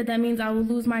 and he said that means I will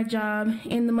lose my job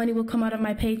and the money will come out of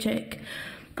my paycheck.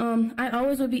 I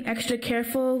always would be extra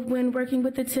careful when working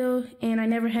with the till, and I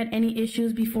never had any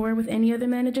issues before with any other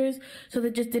managers, so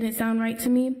that just didn't sound right to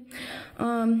me.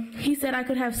 He said I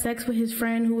could have sex with his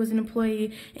friend who was an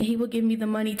employee, and he would give me the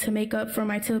money to make up for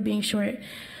my till being short.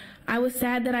 I was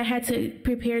sad that I had to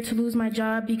prepare to lose my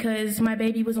job because my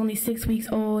baby was only 6 weeks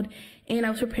old, and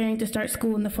I was preparing to start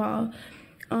school in the fall.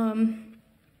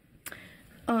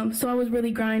 So I was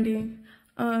really grinding.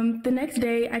 The next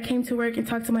day, I came to work and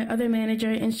talked to my other manager,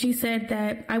 and she said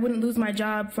that I wouldn't lose my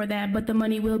job for that, but the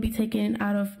money will be taken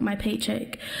out of my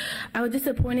paycheck. I was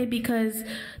disappointed because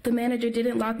the manager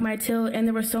didn't lock my till, and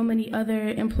there were so many other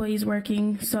employees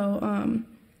working.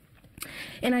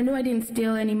 And I knew I didn't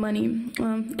steal any money.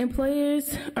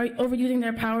 Employers are overusing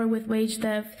their power with wage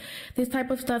theft. This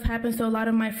type of stuff happens to a lot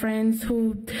of my friends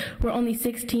who were only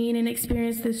 16 and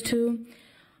experienced this too.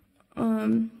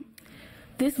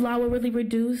 This law will really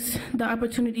reduce the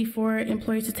opportunity for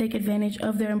employers to take advantage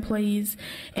of their employees,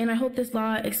 and I hope this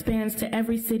law expands to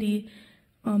every city.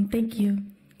 Thank you.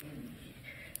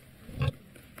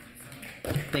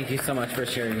 Thank you so much for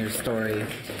sharing your story.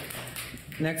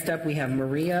 Next up, we have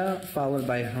Maria, followed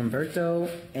by Humberto,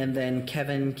 and then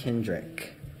Kevin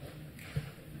Kendrick.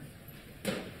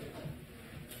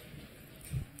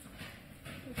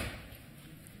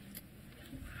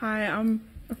 Hi, I'm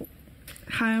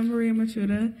Maria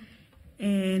Machuta,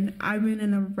 and I've been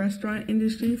in the restaurant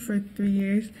industry for 3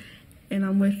 years, and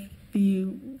I'm with the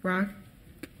Rock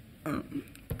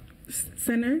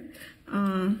Center.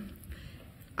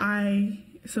 I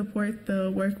support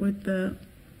the work with the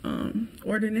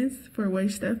ordinance for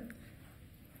wage theft.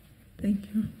 Thank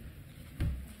you.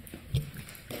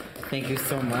 Thank you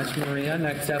so much, Maria.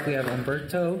 Next up, we have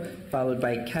Humberto, followed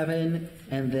by Kevin,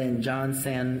 and then John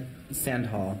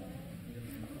Sandhall.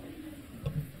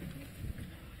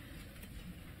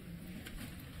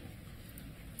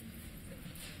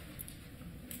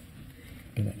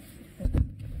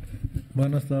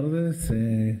 Buenas tardes.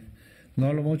 No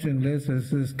hablo mucho inglés,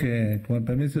 es que con el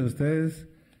permiso de ustedes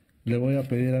le voy a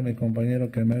pedir a mi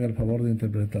compañero que me haga el favor de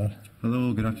interpretar.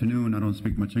 Hello, good afternoon. I don't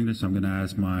speak much English, so I'm going to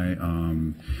ask my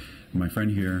my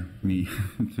friend here, me,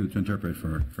 to interpret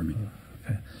for me.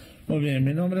 Okay. Muy bien,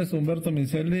 mi nombre es Humberto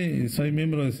Miseli y soy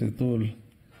miembro de CETUL.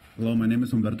 Hello, my name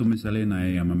is Humberto Miseli and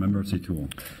I am a member of CETUL.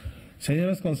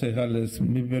 Señores concejales,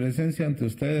 mi presencia ante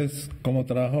ustedes como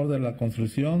trabajador de la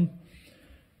construcción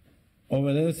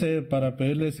obedece para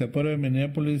pedirles que apruebe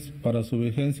Minneapolis para su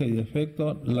vigencia y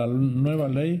efecto la nueva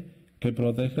ley que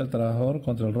protege al trabajador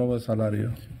contra el robo de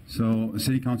salario. So,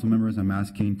 City Council members, I'm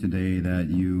asking today that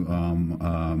you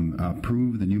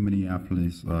approve the new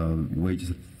Minneapolis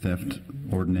wage theft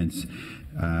ordinance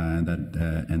and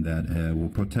that will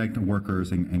protect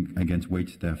workers against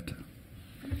wage theft.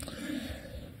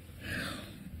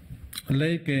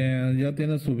 Ley que ya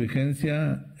tiene su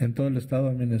vigencia en todo el estado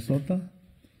de Minnesota,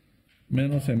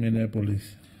 menos en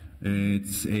Minneapolis.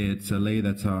 It's a ley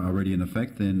that's already in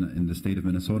effect in the state of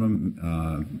Minnesota,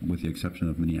 with the exception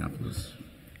of Minneapolis.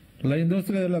 La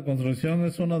industria de la construcción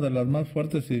es una de las más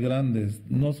fuertes y grandes,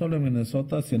 no solo en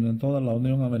Minnesota, sino en toda la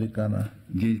Unión Americana.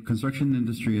 The construction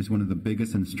industry is one of the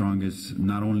biggest and strongest,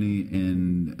 not only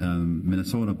in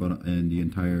Minnesota, but in the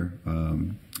entire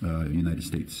United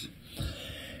States.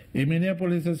 Y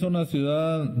Minneapolis es una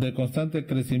ciudad de constante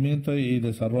crecimiento y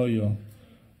desarrollo.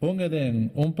 Un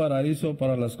Edén, un paraíso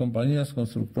para las compañías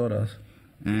constructoras.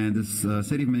 And this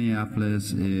city of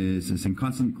Minneapolis is in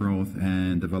constant growth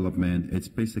and development. It's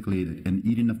basically an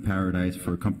Eden of paradise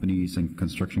for companies and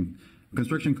construction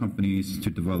companies to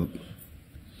develop.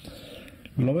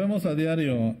 Lo vemos a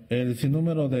diario, el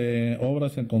sinnúmero de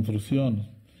obras en construcción.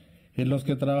 Y los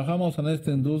que trabajamos en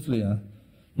esta industria,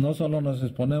 no solo nos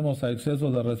exponemos a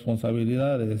excesos de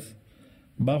responsabilidades,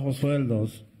 bajos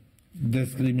sueldos,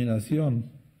 discriminación,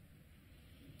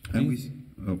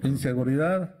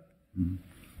 inseguridad.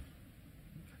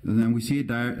 And then we see it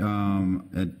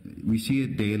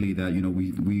daily that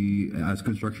we as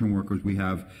construction workers we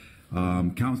have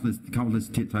countless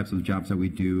types of jobs that we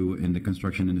do in the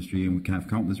construction industry, and we can have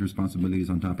countless responsibilities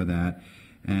on top of that,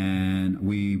 and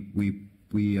we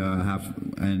have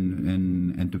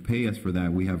and to pay us for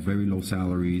that we have very low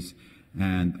salaries,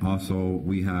 and also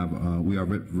we are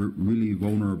really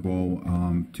vulnerable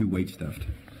to wage theft.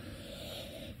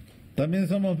 También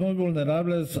somos muy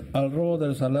vulnerables al robo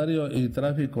del salario y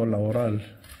tráfico laboral.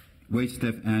 Wage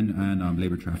theft and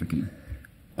labor trafficking.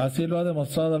 Así lo ha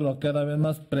demostrado lo que cada vez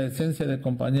más presencia de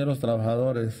compañeros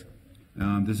trabajadores.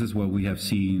 This is what we have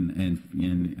seen,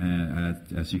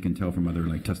 as you can tell from other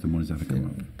testimonies that have come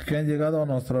up. Que han llegado a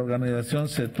nuestra organización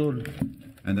CETUL.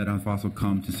 And that have also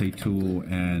come to SETUL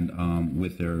and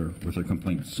with their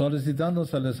complaints. Solicitando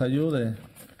se les ayude.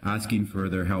 Asking for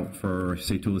their help, for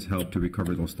SETUL's help to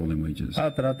recover those stolen wages. A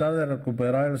tratar de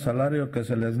recuperar el salario que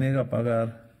se les niega a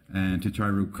pagar. And to try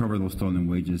to recover those stolen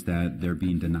wages that they're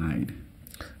being denied.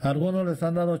 Algunos les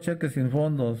han dado cheques sin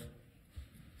fondos.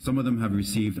 Some of them have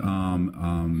received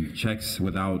checks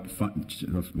without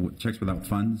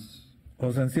funds.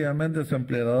 O sencillamente su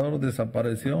empleador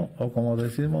desapareció, o como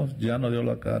decimos, ya no dio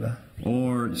la cara.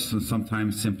 Or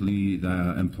sometimes simply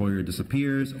the employer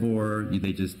disappears, or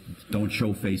they just don't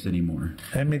show face anymore.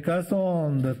 En mi caso,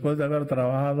 después de haber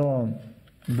trabajado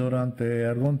durante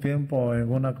algún tiempo en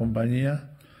una compañía,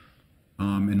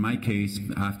 in my case,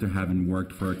 after having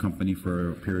worked for a company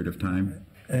for a period of time,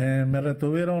 me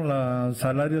retuvieron los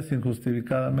salarios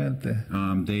injustificadamente.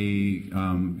 They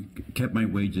kept my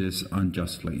wages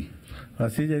unjustly.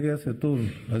 Así llegué a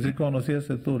CETUL, así conocí a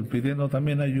CETUL, pidiendo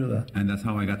también ayuda. And that's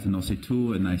how I got to know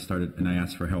SETUL, and I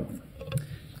asked for help.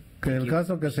 Que el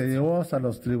caso que se llevó hasta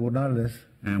los tribunales.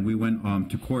 And we went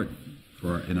to court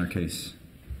in our case.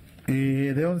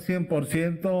 Y de un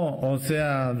 100%, o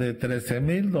sea, de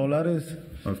 $13,000.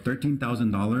 Of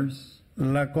 $13,000.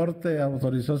 La corte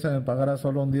autorizó se me pagara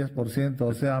solo un 10%,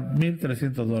 o sea,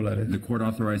 $1,300. The court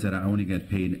authorized that I only get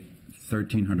paid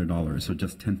 $1,300, so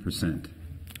just 10%.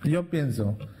 Yo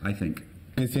pienso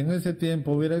que si en ese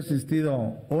tiempo hubiera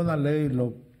existido una ley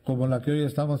como la que hoy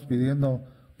estamos pidiendo,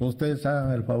 ustedes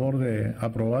hagan el favor de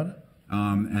aprobar.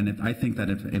 And I think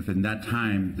that if in that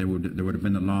time there would have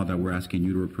been a law that we're asking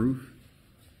you to approve,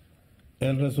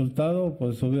 el resultado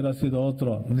pues hubiera sido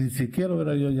otro. Ni siquiera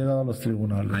hubiera yo llegado a los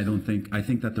tribunales. I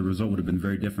think that the result would have been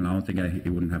very different. I don't think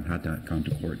it wouldn't have had to come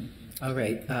to court. All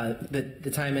right, the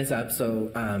time is up,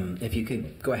 so if you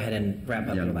could go ahead and wrap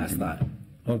up your last thought.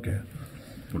 Okay.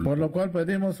 Por lo cual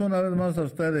pedimos una vez más a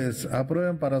ustedes,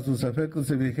 aprueben para sus efectos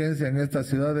y vigencia en esta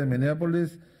ciudad de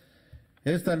Minneapolis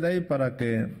esta ley para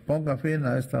que ponga fin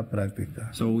a esta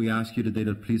práctica. So we ask you today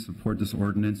to please support this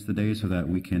ordinance today so that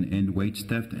we can end wage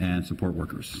theft and support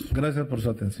workers. Gracias por su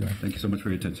atención. Thank you so much for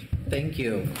your attention. Thank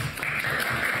you.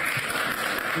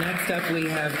 Next up, we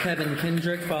have Kevin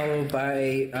Kendrick, followed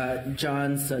by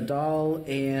John Sadal,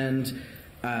 and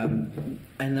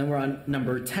then we're on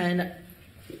number 10,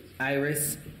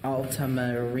 Iris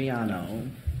Altamirano.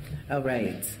 All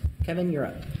right. Kevin, you're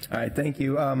up. All right, thank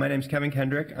you. My name's Kevin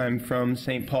Kendrick. I'm from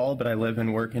St. Paul, but I live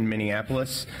and work in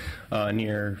Minneapolis,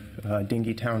 near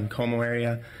Dingytown, Como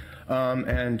area.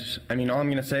 And I mean, all I'm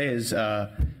going to say is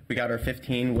we got our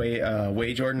 15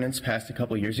 wage ordinance passed a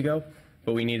couple years ago,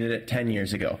 but we needed it 10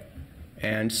 years ago.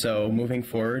 And so moving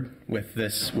forward with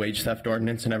this wage theft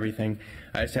ordinance and everything,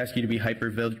 I just ask you to be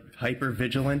hyper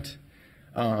vigilant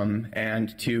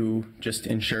and to just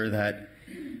ensure that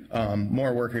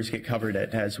more workers get covered,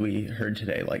 as we heard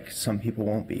today, like some people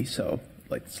won't be. So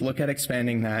let's look at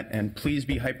expanding that, and please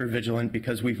be hyper vigilant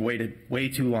because we've waited way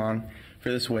too long for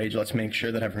this wage. Let's make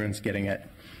sure that everyone's getting it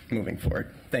moving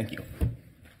forward. Thank you.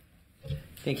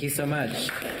 Thank you so much.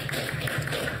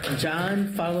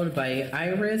 John, followed by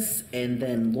Iris, and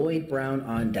then Lloyd Brown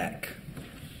on deck.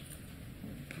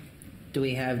 Do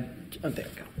we have, oh, there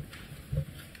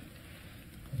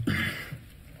we go.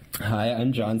 Hi,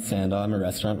 I'm John Sandal. I'm a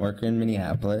restaurant worker in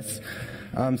Minneapolis.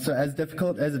 So as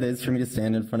difficult as it is for me to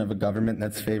stand in front of a government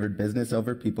that's favored business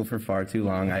over people for far too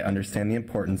long, I understand the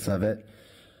importance of it.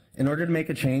 In order to make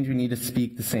a change, we need to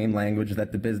speak the same language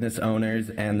that the business owners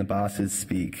and the bosses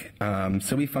speak.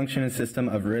 So we function in a system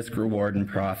of risk, reward, and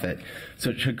profit.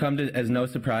 So it should come as no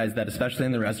surprise that, especially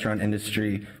in the restaurant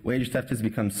industry, wage theft has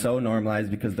become so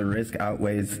normalized because the risk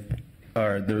outweighs,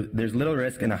 or there's little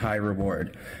risk and a high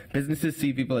reward. Businesses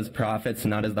see people as profits,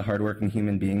 not as the hardworking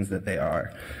human beings that they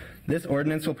are. This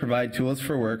ordinance will provide tools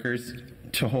for workers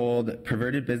to hold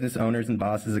perverted business owners and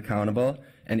bosses accountable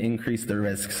and increase the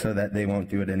risk so that they won't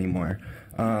do it anymore.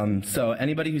 So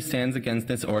anybody who stands against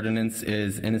this ordinance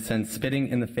is, in a sense, spitting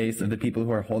in the face of the people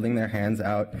who are holding their hands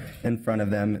out in front of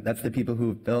them. That's the people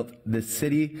who built this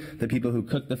city, the people who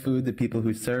cook the food, the people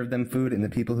who serve them food, and the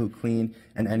people who clean,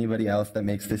 and anybody else that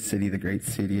makes this city the great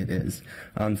city it is.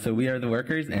 So we are the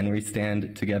workers, and we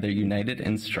stand together united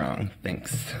and strong.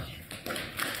 Thanks.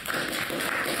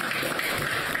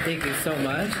 Thank you so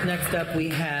much. Next up, we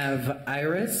have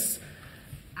Iris.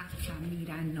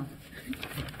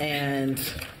 And,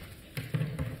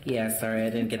 yeah, sorry, I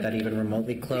didn't get that even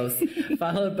remotely close.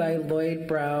 Followed by Lloyd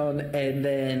Brown, and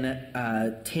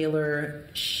then Taylor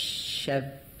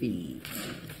Chevy.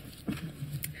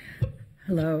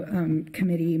 Hello,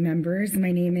 committee members.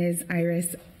 My name is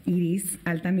Iris Iris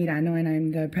Altamirano, and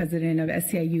I'm the president of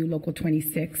SEIU Local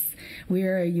 26. We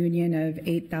are a union of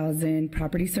 8,000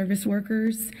 property service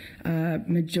workers,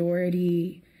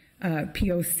 majority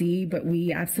POC, but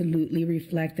we absolutely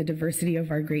reflect the diversity of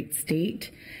our great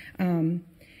state. And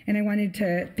I wanted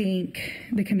to thank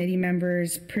the committee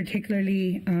members,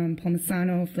 particularly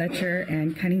Palmisano, Fletcher,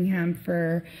 and Cunningham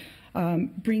for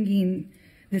bringing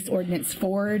this ordinance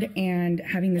forward and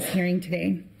having this hearing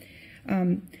today.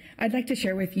 I'd like to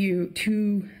share with you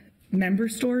two member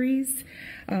stories.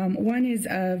 One is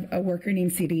of a worker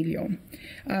named Cirilio.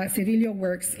 Cirilio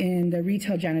works in the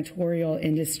retail janitorial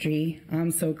industry,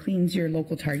 so cleans your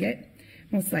local Target,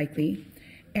 most likely.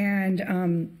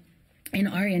 And in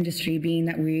our industry, being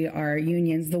that we are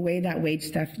unions, the way that wage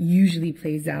theft usually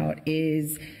plays out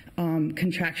is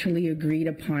contractually agreed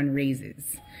upon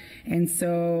raises. And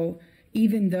so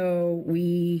even though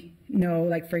we know,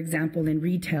 like for example, in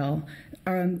retail,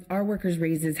 our workers'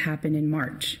 raises happen in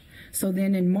March. So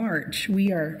then in March,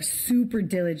 we are super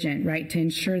diligent, right, to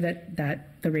ensure that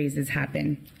the raises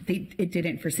happen. It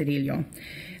didn't for Cirilio.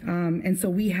 And so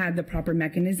we had the proper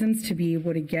mechanisms to be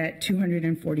able to get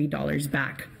 $240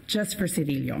 back just for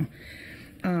Cirilio.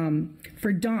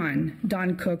 For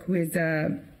Don Cook, who is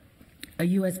a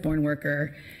U.S.-born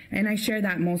worker, and I share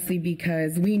that mostly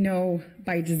because we know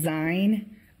by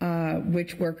design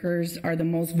which workers are the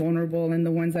most vulnerable and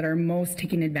the ones that are most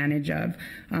taken advantage of.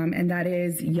 And that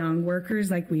is young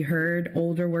workers, like we heard,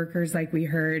 older workers, like we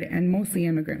heard, and mostly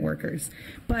immigrant workers.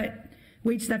 But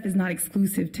wage theft is not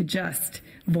exclusive to just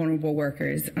vulnerable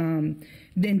workers.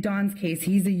 In Don's case,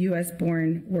 he's a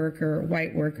U.S.-born worker,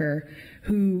 white worker,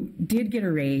 who did get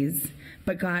a raise,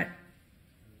 but got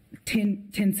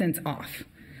 10 cents off.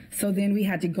 So then we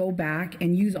had to go back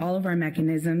and use all of our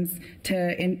mechanisms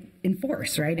to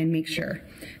enforce, right, and make sure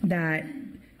that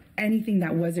anything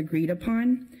that was agreed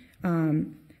upon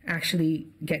actually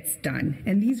gets done.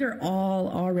 And these are all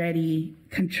already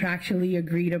contractually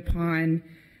agreed upon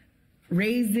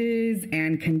raises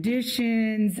and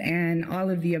conditions and all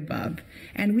of the above.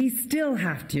 And we still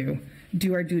have to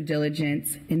do our due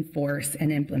diligence, enforce,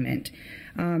 and implement.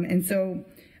 And so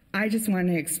I just want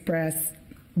to express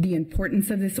the importance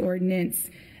of this ordinance,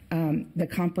 the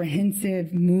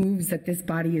comprehensive moves that this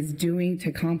body is doing to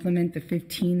complement the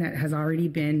 15 that has already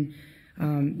been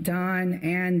done,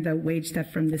 and the wage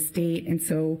theft from the state. And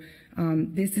so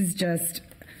this is just,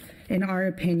 in our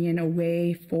opinion, a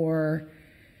way for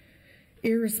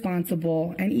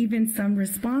irresponsible and even some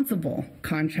responsible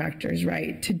contractors,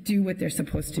 right, to do what they're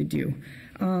supposed to do.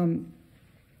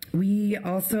 We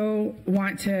also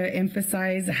want to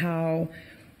emphasize how,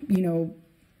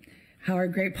 how our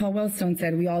great Paul Wellstone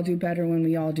said, we all do better when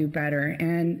we all do better.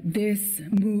 And this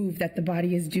move that the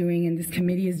body is doing and this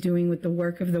committee is doing with the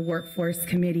work of the Workforce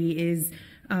Committee is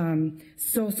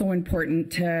so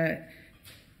important to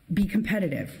be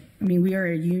competitive. I mean, we are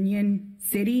a union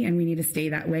city and we need to stay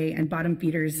that way, and bottom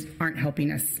feeders aren't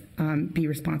helping us be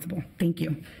responsible. Thank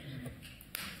you.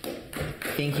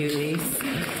 Thank you, Elise.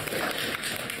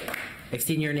 I've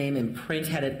seen your name in print,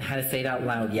 had to say it out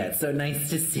loud yet. So nice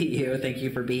to see you. Thank you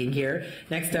for being here.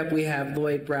 Next up, we have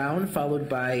Lloyd Brown, followed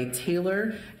by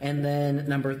Taylor, and then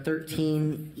number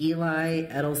 13, Eli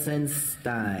Edelson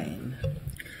Stein.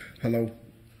 Hello.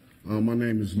 My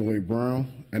name is Lloyd Brown,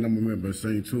 and I'm a member of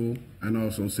St. Tool, and I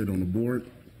also sit on the board.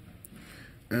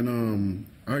 And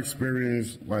I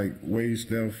experienced like wage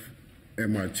theft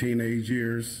in my teenage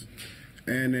years,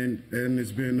 and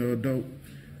it's been an adult.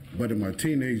 But in my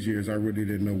teenage years, I really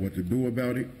didn't know what to do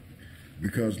about it,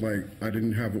 because like I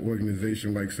didn't have an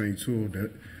organization like St. Tool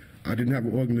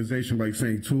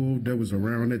that was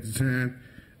around at the time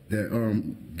that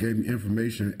gave me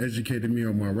information, educated me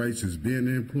on my rights as being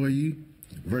an employee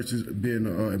versus being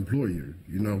an employer,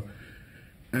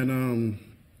 And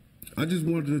I just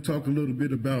wanted to talk a little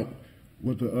bit about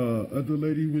what the other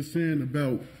lady was saying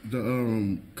about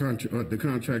the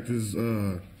contractors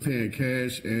paying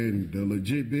cash and the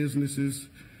legit businesses,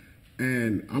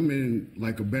 and I'm in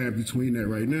like a band between that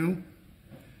right now.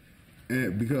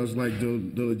 And because like the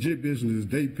legit businesses,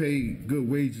 they pay good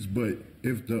wages, but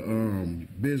if the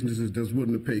businesses that's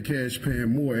willing to pay cash paying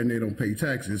more and they don't pay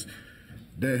taxes,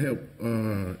 that help.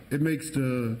 It makes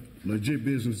the legit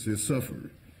businesses suffer,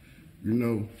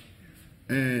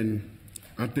 And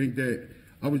I think that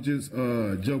I was just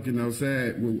joking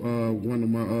outside with one of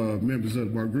my members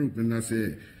of my group, and I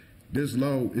said, this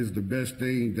law is the best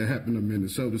thing that happened to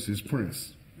Minnesota since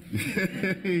Prince.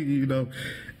 And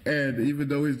even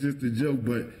though it's just a joke,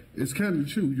 but it's kind of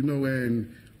true,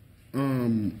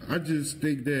 and I just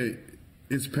think that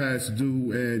it's past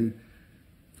due, and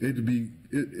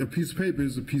a piece of paper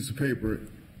is a piece of paper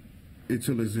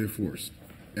until it's enforced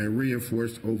and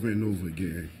reinforced over and over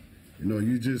again.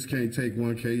 You just can't take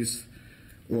one case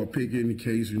or pick any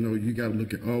case. You got to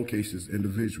look at all cases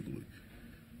individually.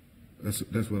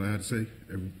 That's what I had to say.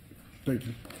 Thank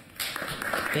you.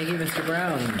 Thank you, Mr.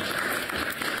 Brown.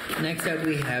 Next up,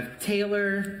 we have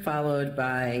Taylor, followed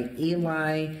by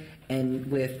Eli,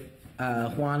 and with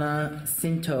Juana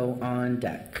Cinto on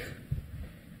deck.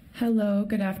 Hello,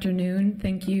 good afternoon.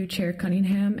 Thank you, Chair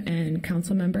Cunningham and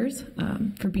council members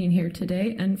for being here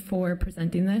today and for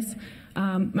presenting this.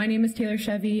 My name is Taylor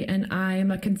Chevy, and I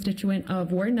am a constituent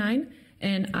of Ward 9,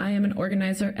 and I am an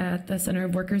organizer at the Center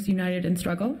of Workers United in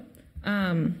Struggle.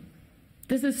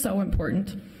 This is so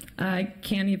important. I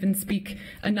can't even speak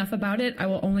enough about it. I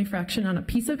will only fraction on a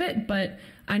piece of it, but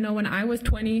I know when I was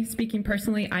 20, speaking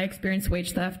personally, I experienced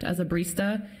wage theft as a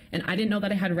barista, and I didn't know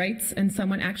that I had rights, and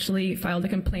someone actually filed a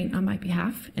complaint on my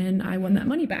behalf, and I won that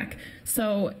money back.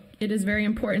 So it is very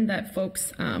important that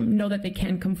folks know that they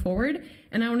can come forward,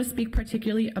 and I want to speak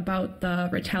particularly about the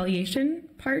retaliation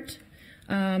part.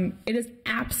 It is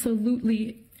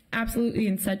absolutely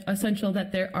essential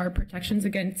that there are protections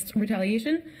against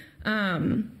retaliation.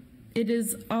 It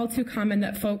is all too common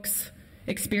that folks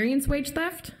experience wage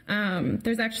theft.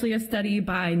 There's actually a study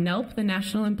by NELP, the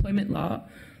National Employment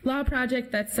Law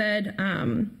Project, that said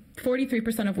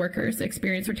 43% of workers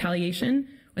experience retaliation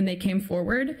when they came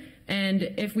forward.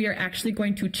 And if we are actually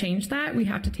going to change that, we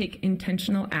have to take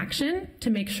intentional action to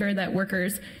make sure that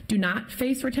workers do not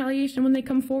face retaliation when they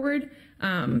come forward.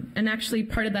 And actually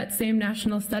part of that same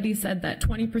national study said that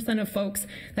 20% of folks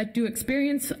that do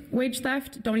experience wage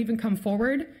theft don't even come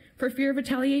forward for fear of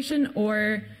retaliation,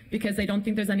 or because they don't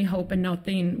think there's any hope and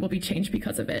nothing will be changed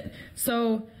because of it.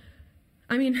 So,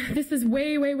 I mean, this is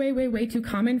way too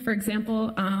common. For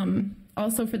example,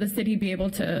 also for the city to be able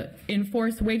to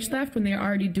enforce wage theft when they're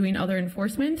already doing other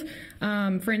enforcement.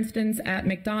 For instance, at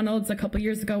McDonald's a couple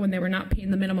years ago when they were not paying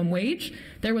the minimum wage,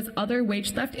 there was other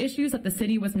wage theft issues that the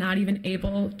city was not even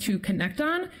able to connect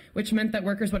on, which meant that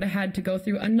workers would have had to go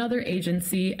through another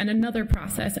agency and another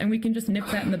process, and we can just nip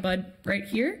that in the bud right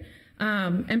here.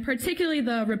 And particularly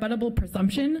the rebuttable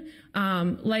presumption,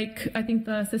 like I think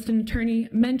the assistant attorney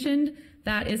mentioned,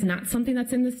 that is not something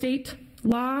that's in the state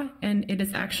law, and it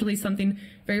is actually something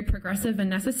very progressive and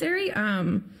necessary,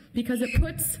 because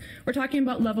we're talking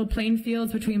about level playing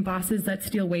fields between bosses that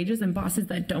steal wages and bosses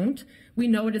that don't. We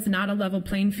know it is not a level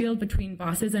playing field between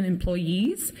bosses and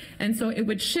employees, and so it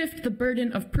would shift the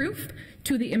burden of proof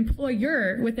to the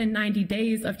employer within 90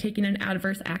 days of taking an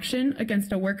adverse action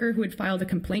against a worker who had filed a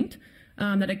complaint.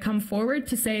 that had come forward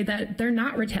to say that they're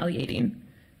not retaliating.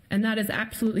 And that is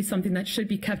absolutely something that should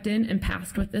be kept in and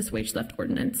passed with this wage theft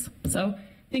ordinance. So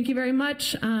thank you very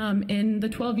much. In the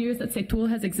 12 years that SETUL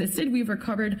has existed, we've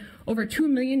recovered over $2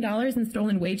 million in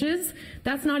stolen wages.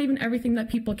 That's not even everything that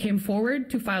people came forward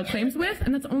to file claims with,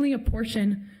 and that's only a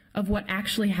portion of what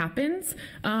actually happens.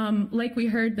 Like we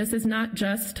heard, this is not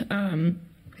just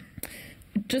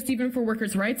even for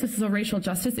workers' rights. This is a racial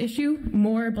justice issue.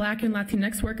 More Black and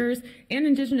Latinx workers and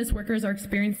Indigenous workers are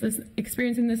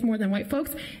experiencing this more than white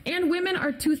folks. And women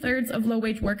are 2/3 of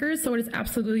low-wage workers, so it is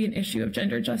absolutely an issue of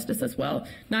gender justice as well.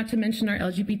 Not to mention our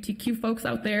LGBTQ folks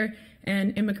out there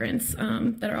and immigrants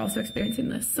that are also experiencing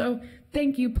this. So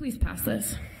thank you. Please pass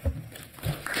this.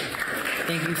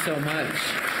 Thank you so much.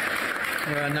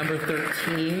 We're on number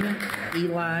 13,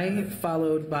 Eli,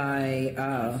 followed by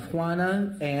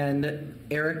Juana and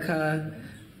Erica.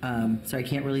 Sorry, I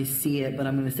can't really see it, but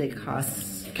I'm going to say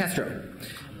Castro.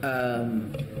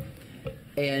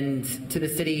 And to the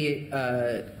city,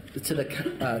 to the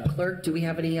clerk, do we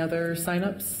have any other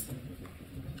signups?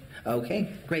 Okay,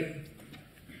 great.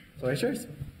 Floor is yours.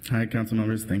 Hi, council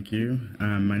members. Thank you.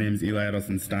 My name is Eli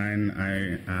Edelson-Stein.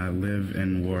 I live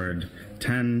in Ward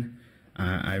 10.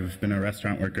 I've been a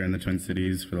restaurant worker in the Twin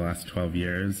Cities for the last 12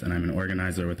 years, and I'm an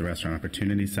organizer with the Restaurant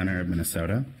Opportunity Center of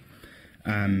Minnesota.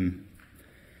 In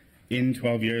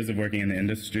 12 years of working in the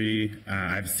industry,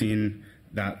 I've seen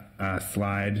that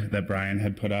slide that Brian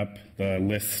had put up, the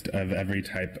list of every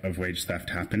type of wage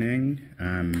theft happening.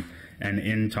 And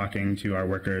in talking to our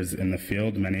workers in the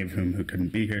field, many of whom who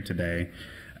couldn't be here today,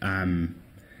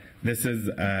 this is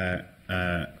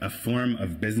a form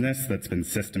of business that's been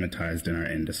systematized in our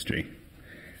industry.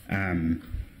 And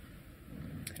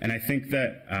I think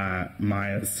that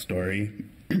Maya's story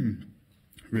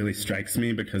really strikes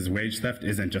me because wage theft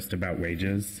isn't just about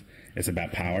wages, it's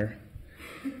about power.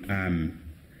 And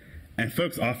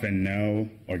folks often know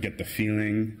or get the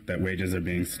feeling that wages are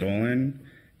being stolen,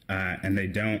 and they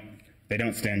don't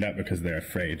stand up because they're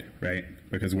afraid, right?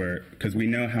 Because we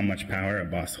know how much power a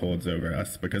boss holds over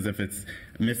us. Because if it's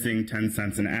missing 10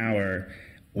 cents an hour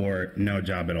or no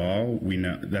job at all, we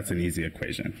know that's an easy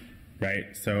equation,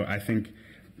 right? So I think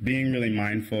being really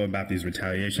mindful about these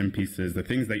retaliation pieces, the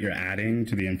things that you're adding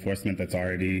to the enforcement that's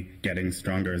already getting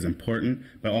stronger is important,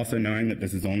 but also knowing that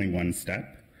this is only one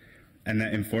step and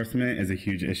that enforcement is a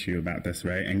huge issue about this,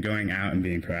 right? And going out and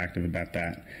being proactive about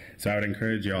that. So I would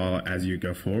encourage you all as you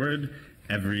go forward,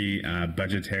 every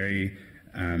budgetary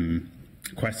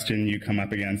question you come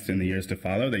up against in the years to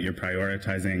follow, that you're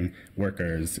prioritizing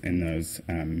workers in those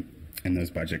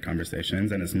budget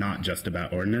conversations. And it's not just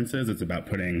about ordinances, it's about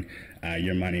putting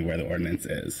your money where the ordinance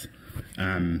is.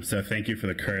 So thank you for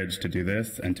the courage to do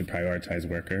this and to prioritize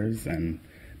workers, and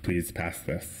please pass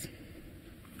this.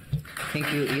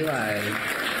 Thank you, Eli.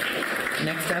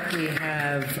 Next up, we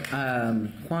have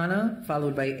Juana,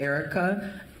 followed by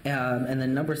Erica, and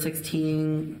then number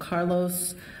 16,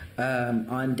 Carlos,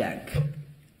 on deck.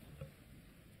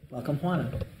 Welcome,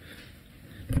 Juana.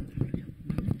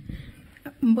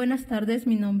 Buenas tardes,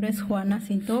 mi nombre es Juana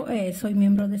Cinto, soy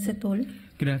miembro de SETUL.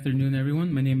 Good afternoon,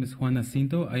 everyone. My name is Juana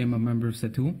Cinto. I am a member of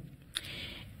SETUL.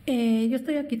 Yo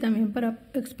estoy aquí también para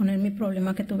exponer mi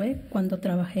problema que tuve cuando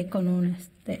trabajé con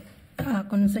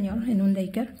un señor en un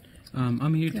daycare.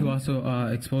 I'm here to also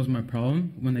expose my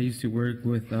problem when I used to work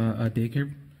with a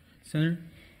daycare center.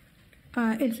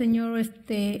 El señor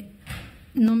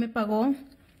no me pagó,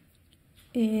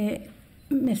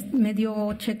 me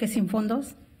dio cheques sin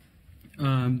fondos.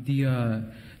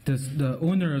 The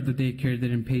owner of the daycare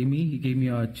didn't pay me. He gave me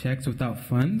checks without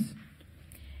funds.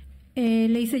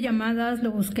 Le hice llamadas,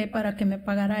 lo busqué para que me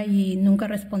pagara y nunca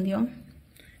respondió.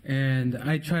 And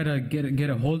I tried to get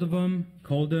a hold of him,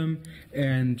 called him,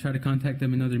 and tried to contact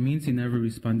him in other means. He never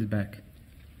responded back.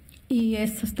 Y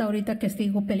es hasta ahorita que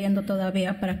sigo peleando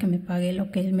todavía para que me pague lo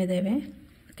que él me debe,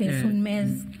 que es un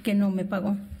mes que no me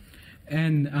pagó.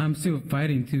 And I'm still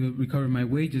fighting to recover my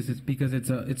wages. It's because it's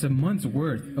a month's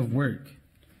worth of work.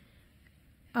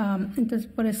 Entonces,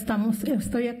 por eso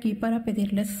estoy aquí para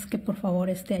pedirles que por favor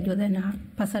ayuden a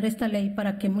pasar esta ley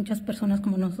para que muchas personas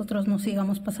como nosotros no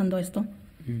sigamos pasando esto.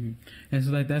 Mm-hmm. And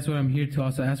so that's what I'm here to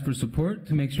also ask for support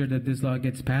to make sure that this law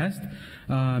gets passed,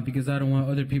 because I don't want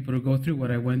other people to go through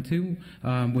what I went to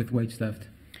with wage theft.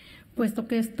 Puesto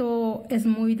que esto es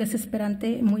muy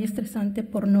desesperante, muy estresante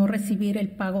por no recibir el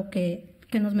pago que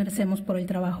nos merecemos por el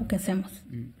trabajo que hacemos.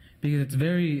 Because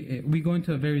we go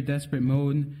into a very desperate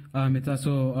mode. It's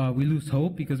also, we lose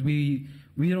hope because we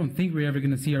don't think we're ever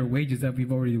going to see our wages that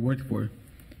we've already worked for.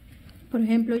 Por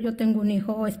ejemplo, yo tengo un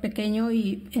hijo, es pequeño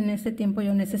y en ese tiempo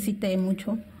yo necesité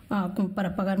mucho como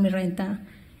para pagar mi renta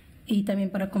y también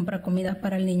para comprar comida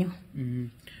para el niño.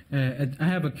 I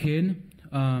have a kid.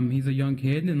 He's a young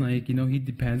kid, and he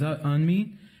depends on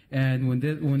me. And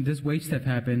when this wage theft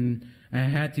happened, I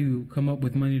had to come up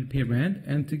with money to pay rent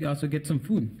and to also get some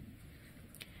food.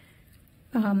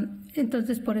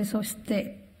 Entonces por eso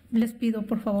les pido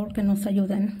por favor que nos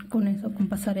ayuden con eso, con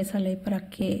pasar esa ley para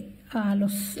que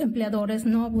los empleadores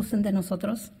no abusen de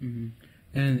nosotros.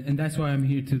 And that's why I'm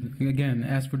here to again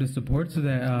ask for the support so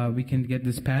that we can get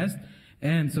this passed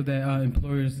and so that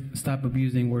employers stop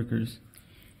abusing workers.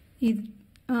 Y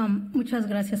muchas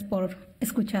gracias por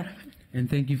escuchar. And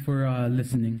thank you for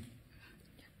listening.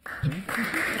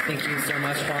 Thank you so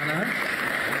much, Juana.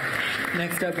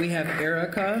 Next up, we have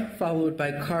Erica, followed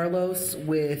by Carlos,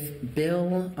 with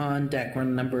Bill on deck.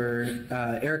 We're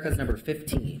Erica's number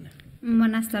 15.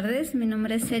 Buenas tardes, mi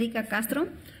nombre es Erika Castro.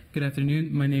 Good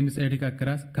afternoon, my name is Erika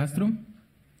Castro.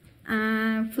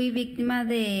 Fui víctima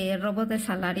de robo de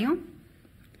salario.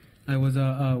 I was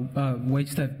a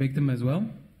wage theft victim as well.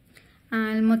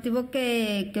 El motivo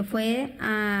que fue,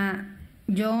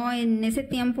 yo en ese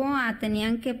tiempo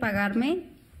tenían que pagarme,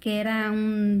 que era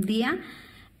un día,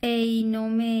 y no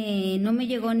me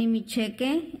llegó ni mi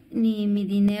cheque ni mi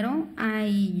dinero.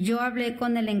 Y yo hablé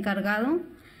con el encargado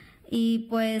y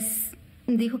pues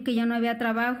dijo que ya no había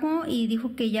trabajo y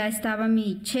dijo que ya estaba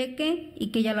mi cheque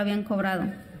y que ya lo habían cobrado.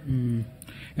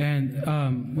 And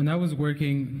when I was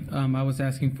working, I was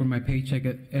asking for my paycheck,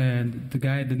 and the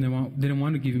guy didn't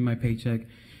want to give me my paycheck.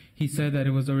 He said that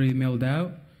it was already mailed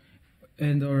out,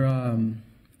 give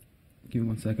me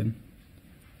 1 second.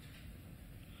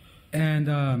 And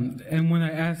when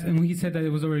I asked, and when he said that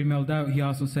it was already mailed out, he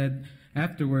also said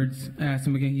afterwards, I asked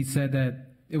him again, he said that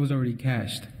it was already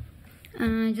cashed.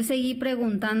 Yo seguí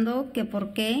preguntando que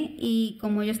por qué, y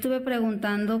como yo estuve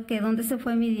preguntando que dónde se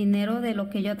fue mi dinero de lo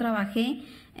que yo trabajé,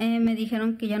 me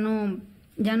dijeron que ya no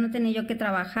tenía yo que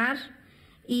trabajar,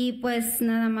 y pues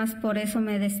nada más por eso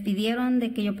me despidieron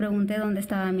de que yo pregunté dónde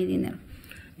estaba mi dinero.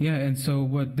 Yeah, and so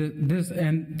what this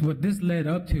led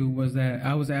up to was that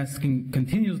I was asking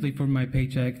continuously for my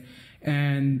paycheck,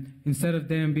 and instead of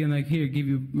them being like, "Here,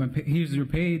 here's your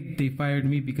pay," they fired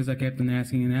me because I kept on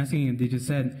asking and asking, and they just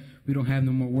said, "We don't have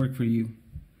no more work for you."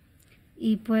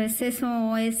 Y pues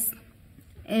eso es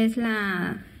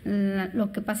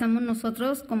lo que pasamos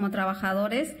nosotros como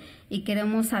trabajadores, y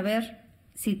queremos saber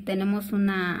si tenemos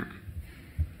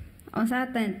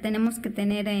tenemos que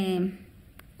tener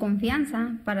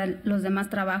confianza para los demás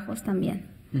trabajos también.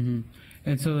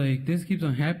 And so this keeps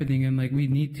on happening, and we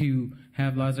need to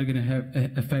have laws that are going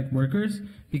to affect workers,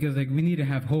 because we need to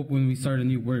have hope when we start a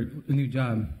new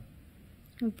job.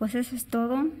 Pues eso es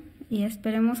todo, y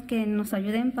esperemos que nos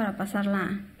ayuden para pasar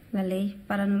la ley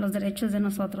para los derechos de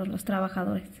nosotros, los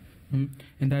trabajadores. And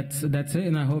that's it,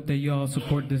 and I hope that you all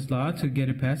support this law to get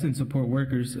it passed and support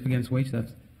workers against wage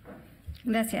theft.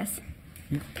 Gracias.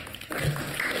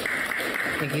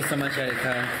 Thank you so much,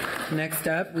 Erika. Next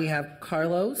up, we have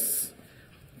Carlos,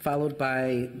 followed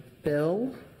by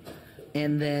Bill,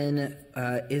 and then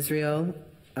Israel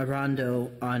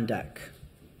Arando on deck.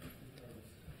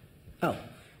 Oh,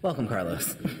 welcome,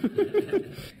 Carlos.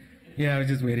 Yeah, I was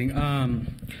just waiting.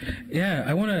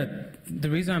 The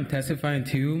reason I'm testifying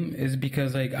too is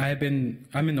because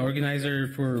I'm an organizer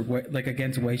for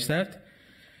against wage theft.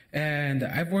 And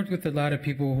I've worked with a lot of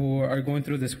people who are going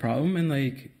through this problem, and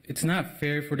it's not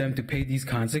fair for them to pay these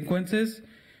consequences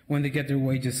when they get their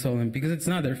wages stolen, because it's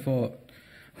not their fault.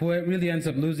 Who really ends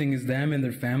up losing is them and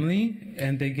their family,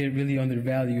 and they get really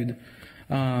undervalued.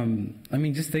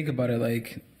 Just think about it.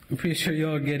 I'm pretty sure you're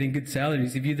all getting good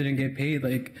salaries. If you didn't get paid,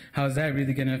 how's that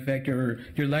really going to affect your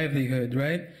livelihood,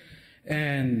 right?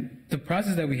 And the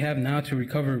process that we have now to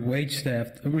recover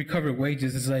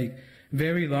wages is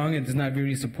very long, and it's not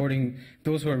really supporting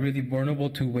those who are really vulnerable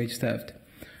to wage theft.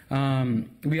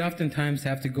 We oftentimes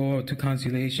have to go to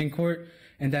conciliation court,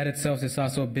 and that itself is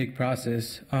also a big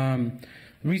process.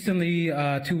 Recently,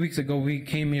 2 weeks ago, we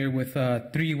came here with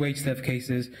 3 wage theft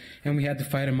cases, and we had to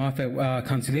fight them off at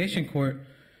conciliation court.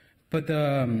 But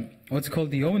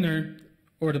the owner,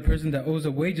 or the person that owes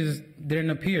the wages, didn't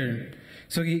appear.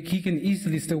 So he can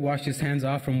easily still wash his hands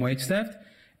off from wage theft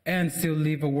and still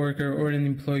leave a worker or an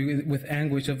employee with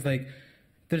anguish of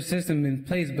their system in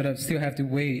place, but I still have to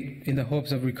wait in the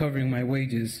hopes of recovering my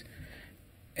wages.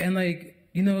 And the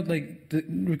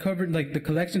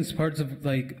collections parts of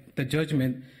the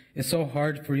judgment is so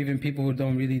hard for even people who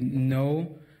don't really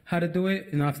know how to do it,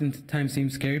 and oftentimes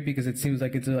seems scary because it seems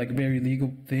like it's a very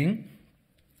legal thing,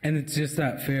 and it's just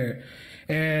not fair.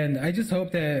 And I just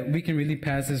hope that we can really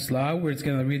pass this law where it's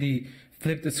going to really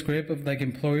flip the script of like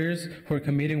employers who are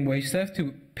committing wage theft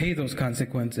to pay those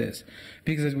consequences,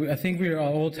 because I think we are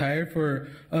all tired for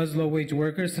us low wage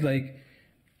workers to like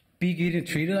be getting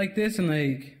treated like this and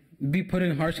like be put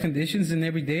in harsh conditions, and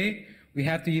every day we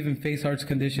have to even face harsh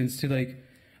conditions to like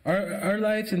our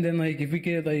lives. And then like if we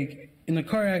get like in a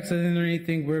car accident or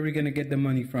anything, where are we gonna get the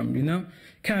money from, you know?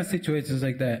 Kind of situations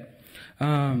like that.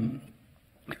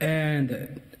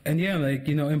 And yeah, like,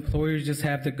 you know, employers just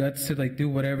have the guts to like do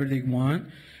whatever they want.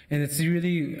 And it's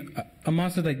really, I'm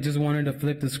also like just wanting to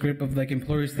flip the script of like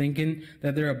employers thinking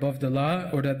that they're above the law,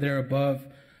 or that they're above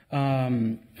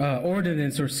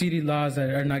ordinance or city laws that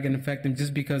are not going to affect them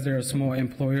just because they're a small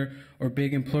employer or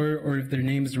big employer, or if their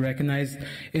name is recognized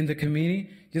in the community.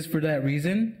 Just for that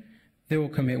reason, they will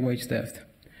commit wage theft.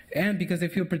 And because they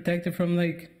feel protected from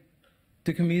like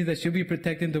the community that should be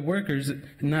protecting the workers,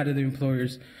 not the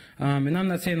employers. And I'm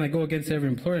not saying like go against every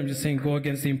employer, I'm just saying go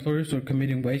against the employers who are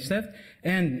committing wage theft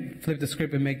and flip the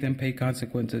script and make them pay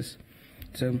consequences.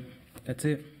 So that's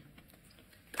it.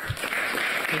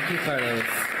 Thank you, Carlos.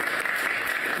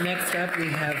 Next up, we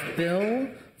have Bill,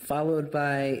 followed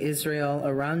by Israel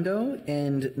Arando,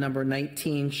 and number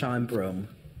 19, Sean Broom.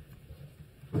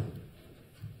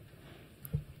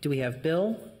 Do we have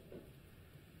Bill?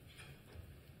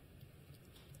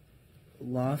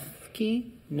 Lofke?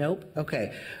 Nope.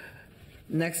 Okay.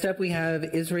 Next up, we have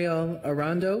Israel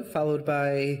Arando, followed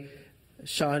by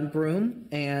Sean Broom,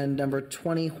 and number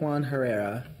 20, Juan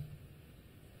Herrera.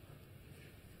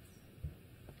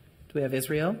 Do we have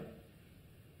Israel?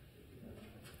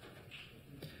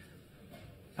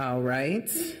 All right.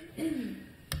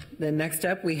 Then next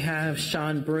up, we have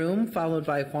Sean Broom, followed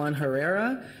by Juan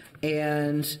Herrera,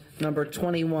 and number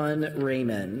 21,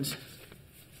 Raymond.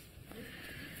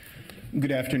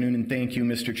 Good afternoon, and thank you,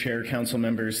 Mr. Chair, council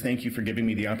members. Thank you for giving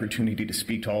me the opportunity to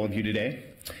speak to all of you today.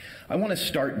 I want to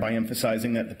start by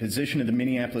emphasizing that the position of the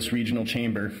Minneapolis Regional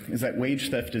Chamber is that wage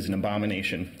theft is an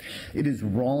abomination. It is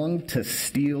wrong to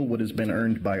steal what has been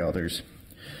earned by others.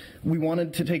 We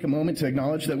wanted to take a moment to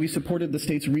acknowledge that we supported the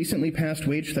state's recently passed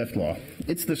wage theft law.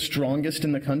 It's the strongest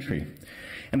in the country.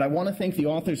 And I want to thank the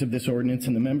authors of this ordinance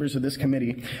and the members of this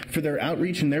committee for their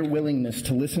outreach and their willingness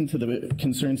to listen to the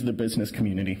concerns of the business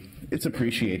community. It's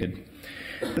appreciated.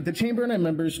 But the Chamber and our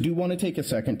members do want to take a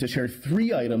second to share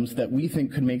 3 items that we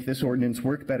think could make this ordinance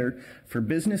work better for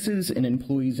businesses and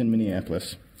employees in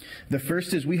Minneapolis. The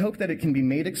first is we hope that it can be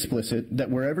made explicit that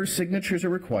wherever signatures are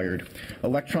required,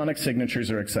 electronic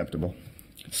signatures are acceptable.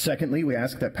 Secondly, we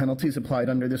ask that penalties applied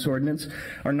under this ordinance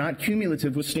are not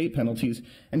cumulative with state penalties,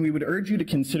 and we would urge you to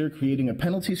consider creating a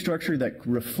penalty structure that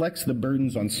reflects the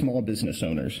burdens on small business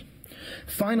owners.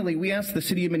 Finally, we ask the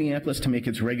City of Minneapolis to make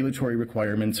its regulatory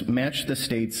requirements match the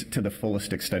state's to the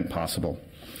fullest extent possible.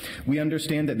 We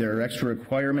understand that there are extra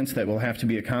requirements that will have to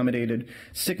be accommodated,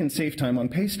 sick and safe time on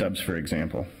pay stubs, for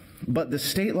example. But the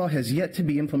state law has yet to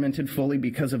be implemented fully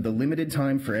because of the limited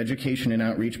time for education and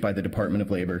outreach by the Department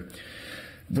of Labor.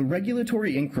 The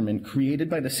regulatory increment created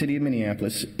by the City of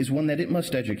Minneapolis is one that it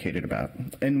must educate about,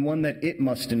 and one that it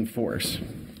must enforce.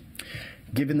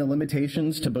 Given the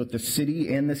limitations to both the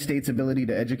city and the state's ability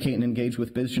to educate and engage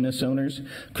with business owners,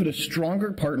 could a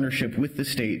stronger partnership with the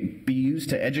state be used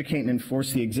to educate and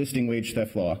enforce the existing wage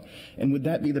theft law? And would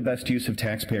that be the best use of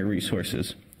taxpayer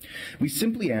resources? We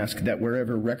simply ask that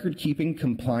wherever record-keeping,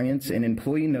 compliance, and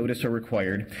employee notice are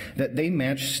required, that they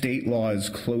match state law as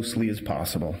closely as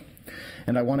possible.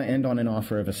 And I want to end on an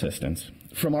offer of assistance.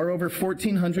 From our over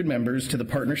 1,400 members to the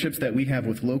partnerships that we have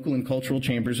with local and cultural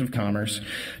chambers of commerce,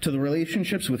 to the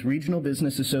relationships with regional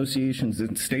business associations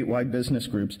and statewide business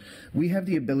groups, we have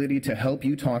the ability to help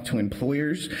you talk to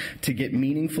employers, to get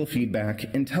meaningful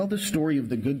feedback, and tell the story of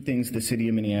the good things the City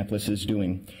of Minneapolis is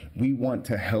doing. We want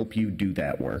to help you do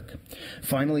that work.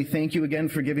 Finally, thank you again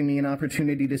for giving me an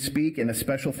opportunity to speak, and a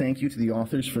special thank you to the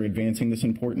authors for advancing this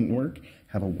important work.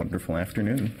 Have a wonderful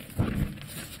afternoon.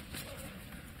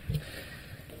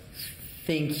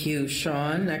 Thank you,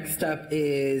 Sean. Next up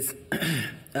is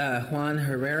Juan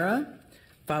Herrera,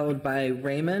 followed by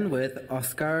Raymond with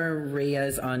Oscar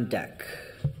Reyes on deck.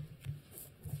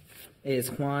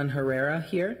 Is Juan Herrera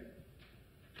here?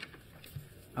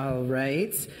 All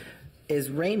right. Is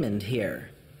Raymond here?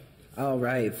 All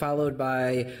right. Followed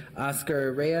by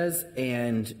Oscar Reyes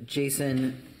and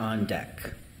Jason on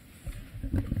deck.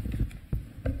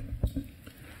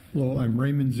 Hello, I'm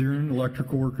Raymond Zirin,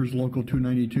 Electrical Workers Local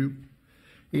 292.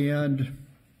 And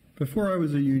before I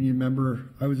was a union member,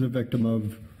 I was a victim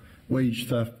of wage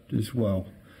theft as well.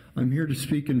 I'm here to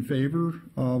speak in favor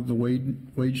of the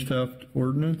wage theft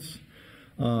ordinance.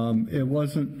 It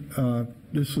wasn't,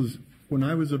 this was, when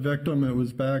I was a victim, it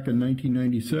was back in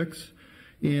 1996.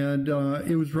 And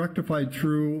it was rectified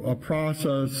through a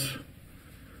process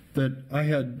that I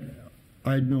had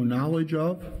no knowledge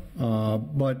of,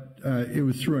 but it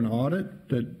was through an audit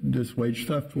that this wage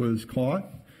theft was caught,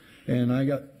 and I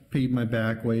got paid my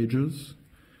back wages.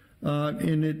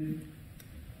 And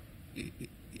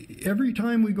every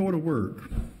time we go to work,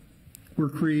 we're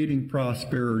creating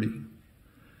prosperity.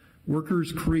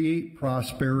 Workers create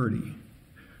prosperity.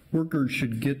 Workers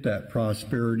should get that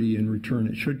prosperity in return.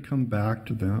 It should come back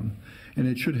to them, and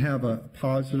it should have a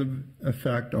positive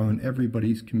effect on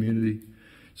everybody's community.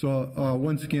 So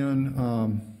once again,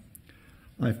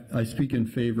 I speak in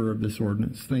favor of this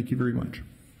ordinance. Thank you very much.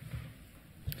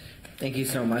 Thank you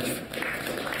so much.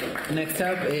 Next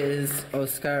up is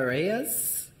Oscar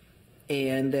Reyes,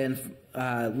 and then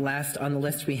last on the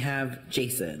list we have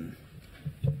Jason.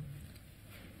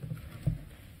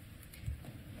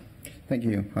 Thank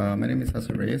you. My name is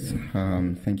Oscar Reyes.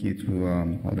 Thank you to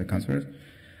all the councilors.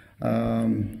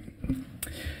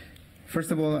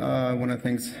 First of all, I want to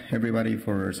thank everybody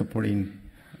for supporting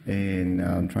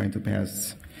and trying to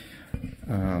pass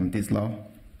this law.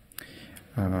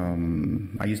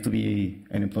 I used to be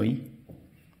an employee,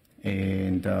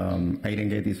 and I didn't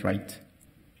get this right,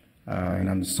 and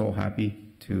I'm so happy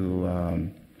to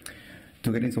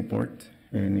get in support.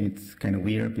 And it's kind of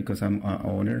weird because I'm an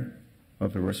owner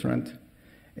of a restaurant,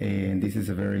 and this is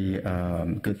a very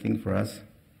good thing for us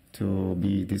to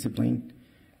be disciplined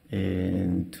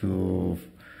and to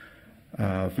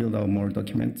fill out more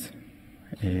documents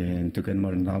and to get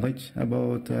more knowledge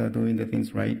about doing the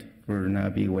things right, for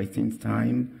not be wasting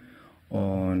time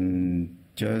on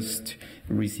just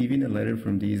receiving a letter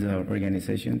from these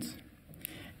organizations.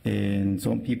 And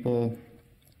some people,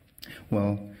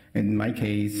 well, in my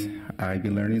case, I've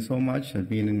been learning so much. I've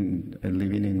been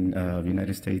living in the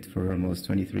United States for almost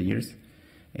 23 years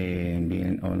and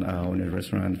being on a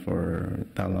restaurant for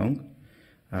that long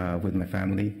with my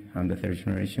family. I'm the third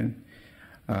generation.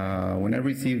 When I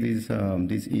received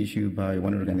this issue by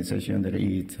one organization that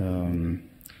it's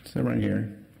around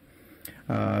here,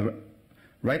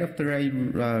 right after I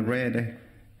read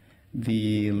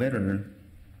the letter,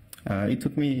 it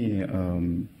took me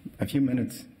a few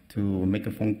minutes to make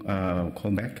a phone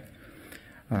call back.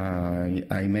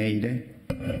 I made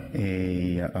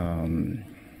an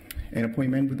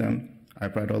appointment with them. I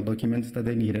brought all documents that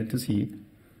they needed to see.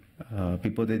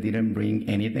 People that didn't bring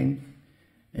anything,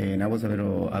 and I was a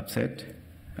little upset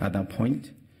at that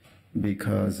point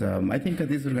because I think that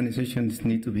these organizations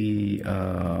need to be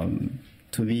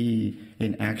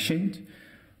in action,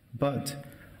 but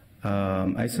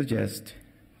I suggest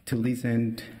to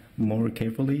listen more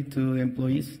carefully to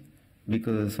employees,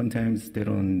 because sometimes they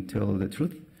don't tell the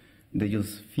truth. They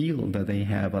just feel that they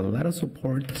have a lot of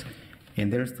support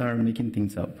and they start making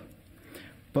things up.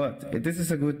 But this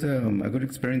is a good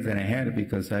experience that I had,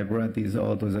 because I brought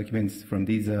all those documents from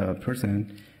this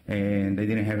person and they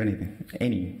didn't have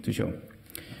any to show.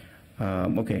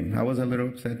 Okay, I was a little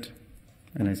upset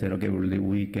and I said, okay,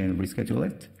 we can reschedule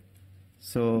it.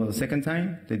 So the second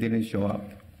time, they didn't show up.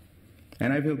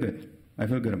 And I feel good. I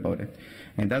feel good about it.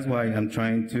 And that's why I'm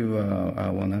trying to,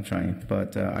 well, not trying,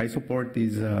 but I support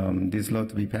this law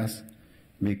to be passed,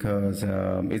 because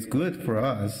it's good for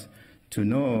us to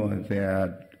know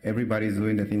that everybody's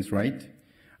doing the things right.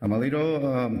 I'm a little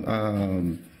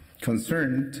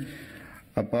concerned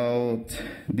about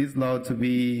this law to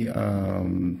be,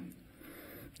 I'm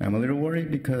a little worried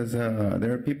because there are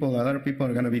a lot of people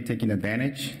are going to be taking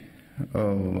advantage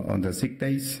on the sick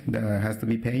days that has to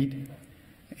be paid.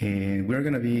 And we're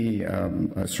going to be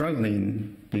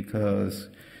struggling because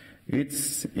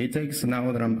it takes,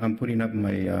 now that I'm putting up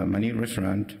my new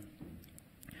restaurant,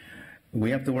 we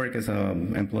have to work as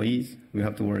employees. We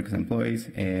have to work as employees,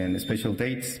 and special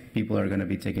dates, people are going to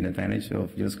be taking advantage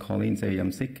of just calling, say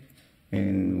I'm sick.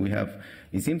 And we have,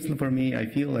 it seems for me, I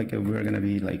feel like we're going to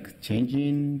be like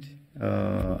changing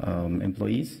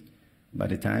employees by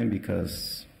the time,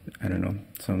 because I don't know,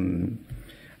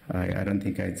 I don't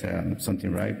think it's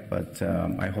something right, but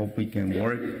I hope we can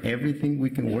work, everything we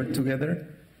can work together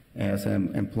as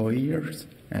employers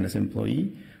and as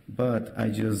employee. But I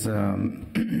just,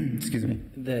 excuse me.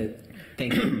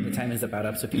 Thank you. The time is about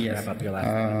up, so if you yes. wrap up your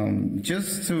last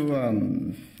just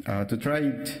to try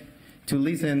to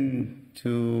listen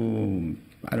to,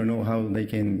 I don't know how they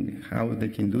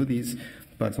can do this,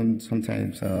 but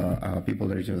sometimes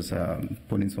people are just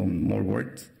putting some more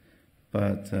words.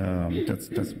 But that's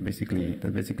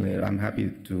basically I'm happy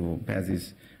to pass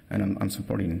this, and I'm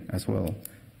supporting as well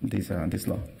this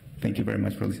law. Thank you very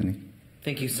much for listening.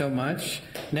 Thank you so much.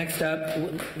 Next up,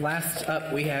 last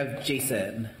up, we have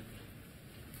Jason.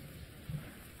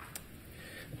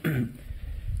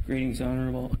 Greetings,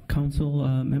 honorable council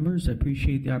members. I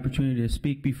appreciate the opportunity to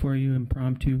speak before you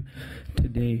impromptu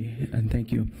today, and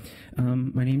thank you.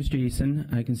 My name is Jason.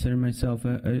 I consider myself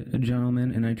a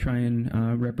gentleman, and I try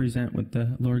and represent what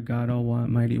the Lord God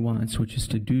Almighty wants, which is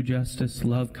to do justice,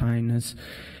 love kindness,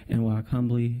 and walk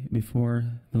humbly before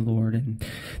the Lord. And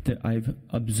that I've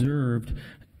observed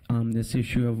this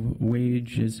issue of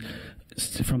wages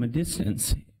from a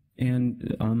distance.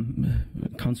 And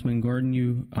Councilman Gordon,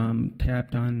 you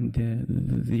tapped on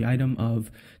the item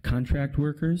of contract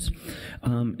workers,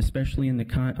 especially in the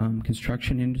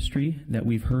construction industry that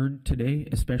we've heard today,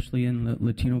 especially in the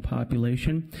Latino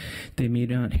population. They may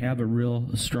not have a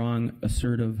real strong,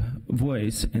 assertive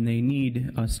voice, and they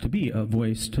need us to be a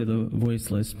voice to the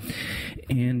voiceless.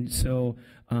 And so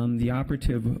the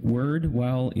operative word,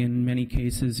 while in many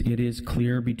cases it is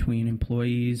clear between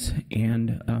employees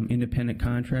and independent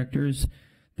contractors,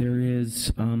 there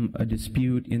is a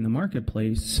dispute in the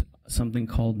marketplace, something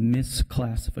called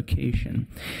misclassification.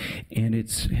 And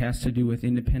it has to do with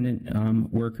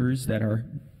independent workers that are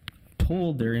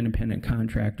told they're independent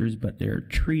contractors, but they're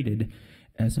treated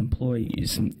as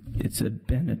employees. It's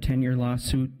been a 10-year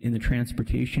lawsuit in the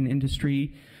transportation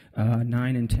industry,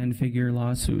 9 and 10-figure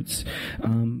lawsuits,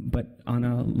 but on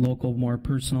a local, more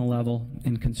personal level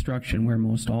in construction, where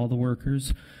most all the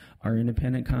workers are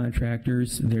independent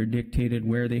contractors. They're dictated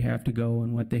where they have to go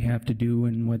and what they have to do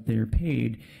and what they're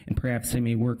paid, and perhaps they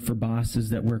may work for bosses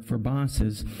that work for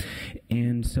bosses,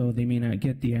 and so they may not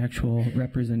get the actual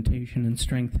representation and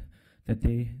strength that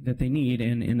they need,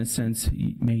 and in a sense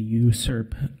may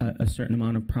usurp a certain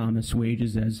amount of promised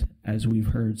wages, as we've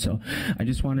heard. So I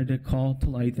just wanted to call to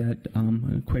light that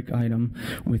quick item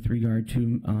with regard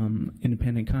to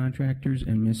independent contractors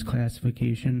and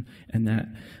misclassification, and that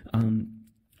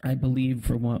I believe,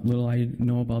 for what little I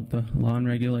know about the law and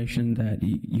regulation, that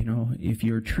if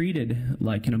you're treated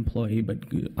like an employee but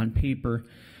on paper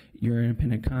you're an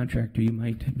independent contractor, you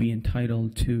might be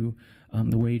entitled to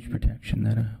the wage protection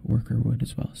that a worker would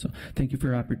as well. So thank you for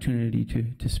the opportunity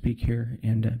to speak here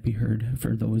and be heard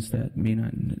for those that may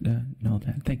not know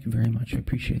that. Thank you very much. I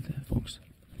appreciate that, folks.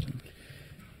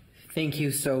 Thank you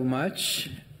so much.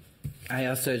 I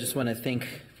also just want to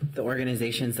thank the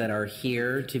organizations that are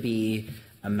here to be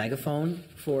a megaphone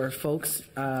for folks.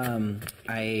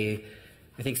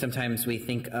 I think sometimes we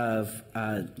think of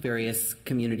various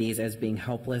communities as being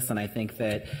helpless, and I think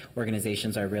that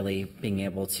organizations are really being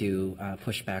able to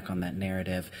push back on that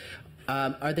narrative.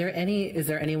 Is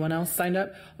there anyone else signed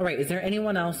up? All right, is there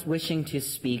anyone else wishing to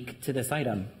speak to this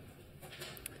item?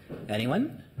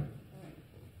 Anyone?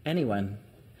 Anyone?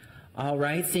 All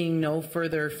right, seeing no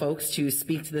further folks to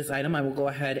speak to this item, I will go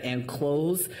ahead and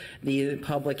close the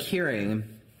public hearing.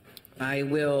 I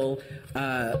will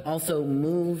also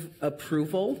move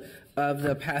approval of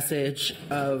the passage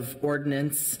of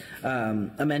ordinance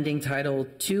amending Title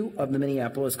II of the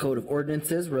Minneapolis Code of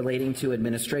Ordinances relating to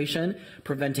administration,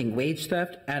 preventing wage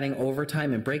theft, adding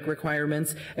overtime and break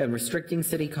requirements, and restricting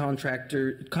city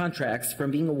contracts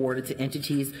from being awarded to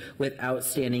entities with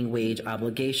outstanding wage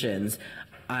obligations.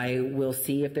 I will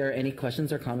see if there are any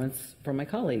questions or comments from my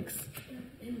colleagues.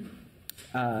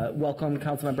 Welcome,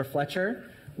 Councilmember Fletcher.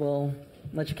 We'll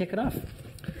let you kick it off.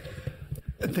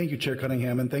 Thank you, Chair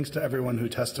Cunningham, and thanks to everyone who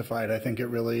testified. I think it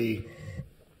really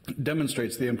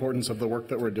demonstrates the importance of the work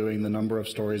that we're doing, the number of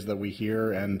stories that we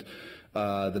hear, and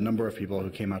the number of people who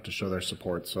came out to show their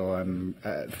support. So I'm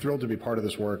thrilled to be part of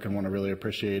this work and want to really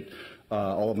appreciate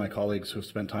all of my colleagues who've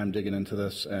spent time digging into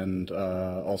this and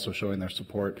also showing their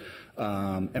support.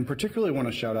 And particularly want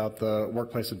to shout out the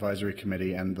Workplace Advisory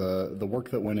Committee and the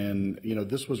work that went in.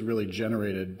 This was really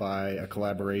generated by a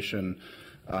collaboration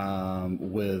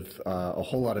with a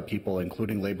whole lot of people,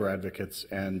 including labor advocates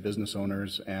and business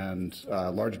owners and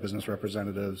large business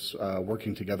representatives,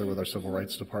 working together with our Civil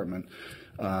Rights Department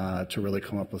to really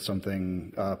come up with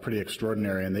something pretty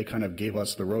extraordinary. And they kind of gave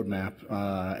us the roadmap,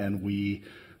 and we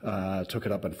took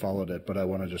it up and followed it. But I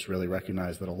want to just really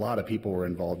recognize that a lot of people were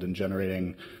involved in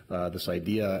generating this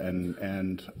idea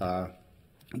and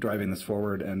driving this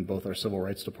forward, and both our Civil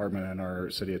Rights Department and our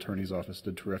City Attorney's Office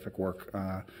did terrific work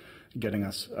getting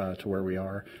us to where we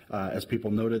are. As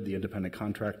people noted, the independent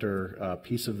contractor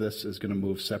piece of this is going to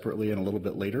move separately and a little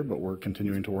bit later, but we're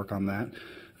continuing to work on that.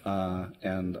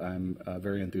 And I'm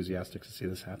very enthusiastic to see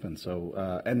this happen.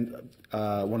 So,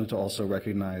 wanted to also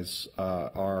recognize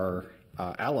our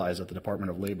allies at the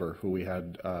Department of Labor, who we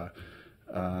had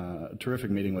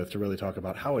terrific meeting with to really talk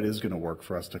about how it is going to work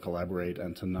for us to collaborate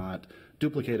and to not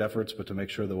duplicate efforts, but to make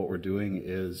sure that what we're doing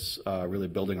is really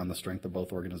building on the strength of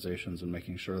both organizations and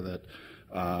making sure that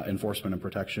enforcement and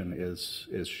protection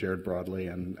is shared broadly,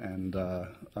 and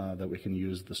that we can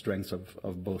use the strengths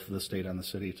of both the state and the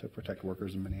city to protect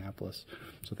workers in Minneapolis.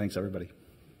 So thanks, everybody.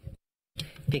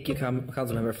 Thank you,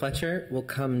 Councilmember Fletcher. We'll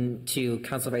come to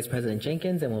Council Vice President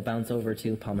Jenkins, and we'll bounce over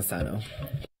to Palmisano.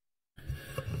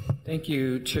 Thank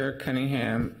you, Chair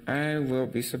Cunningham. I will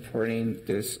be supporting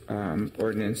this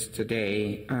ordinance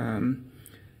today, and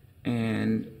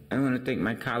I want to thank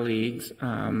my colleagues,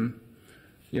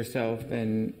 yourself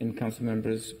and Council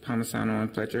Members Palmisano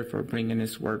and Fletcher, for bringing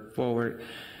this work forward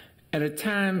at a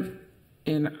time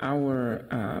in our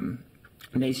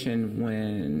nation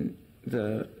when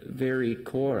the very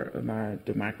core of our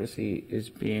democracy is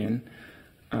being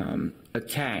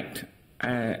attacked.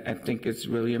 I think it's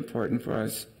really important for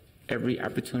us, every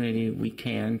opportunity we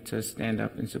can, to stand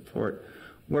up and support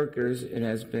workers. It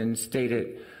has been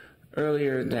stated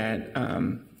earlier that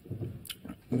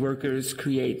workers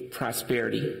create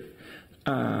prosperity,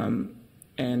 and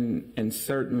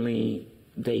certainly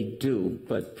they do,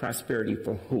 but prosperity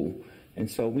for who? And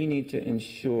so we need to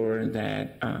ensure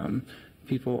that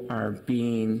people are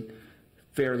being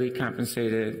fairly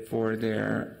compensated for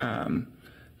their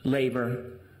labor,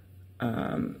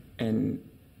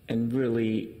 and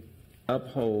really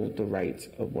uphold the rights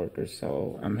of workers.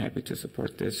 So I'm happy to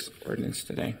support this ordinance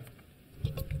today.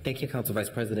 Thank you, Council Vice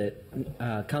President.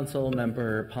 Council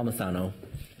Member Palmisano.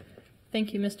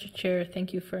 Thank you, Mr. Chair.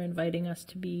 Thank you for inviting us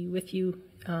to be with you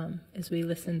as we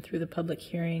listen through the public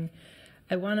hearing.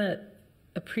 I want to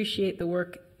appreciate the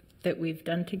work that we've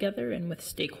done together and with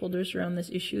stakeholders around this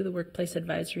issue, the Workplace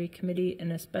Advisory Committee,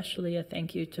 and especially a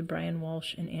thank you to Brian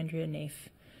Walsh and Andrea Naif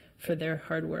for their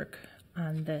hard work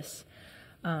on this.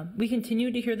 We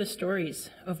continue to hear the stories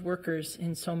of workers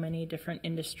in so many different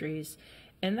industries,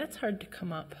 and that's hard to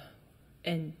come up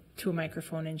and to a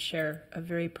microphone and share a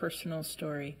very personal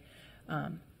story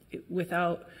with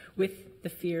the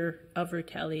fear of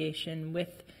retaliation,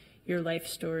 with your life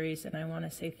stories. And I want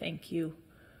to say thank you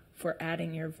for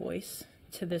adding your voice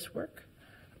to this work.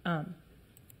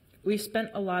 We've spent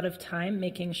a lot of time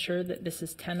making sure that this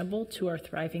is tenable to our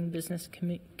thriving business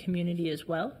community as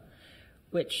well,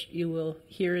 which you will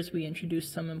hear as we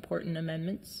introduce some important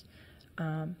amendments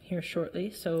here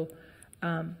shortly. So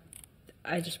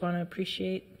I just want to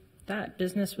appreciate that.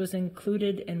 Business was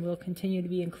included and will continue to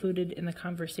be included in the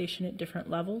conversation at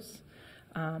different levels.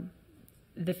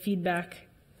 The feedback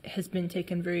has been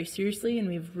taken very seriously, and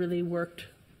we've really worked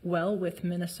well with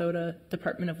Minnesota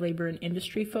Department of Labor and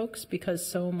Industry folks, because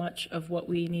so much of what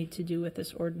we need to do with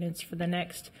this ordinance for the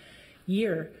next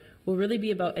year will really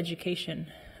be about education.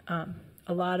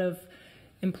 A lot of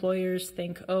employers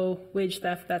think, oh, wage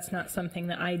theft, that's not something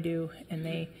that I do, and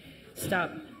they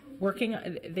stop working.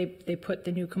 They put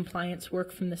the new compliance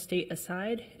work from the state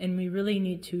aside, and we really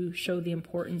need to show the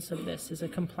importance of this as a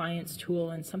compliance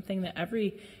tool and something that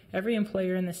every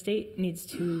employer in the state needs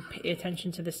to pay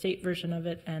attention to the state version of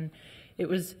it. And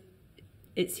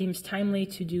it seems timely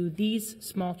to do these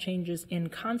small changes in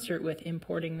concert with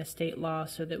importing the state law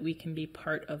so that we can be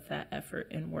part of that effort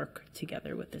and work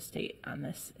together with the state on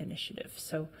this initiative.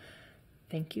 So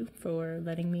thank you for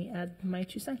letting me add my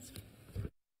 2 cents.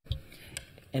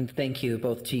 And thank you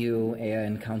both to you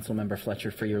and Councilmember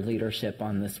Fletcher for your leadership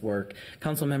on this work.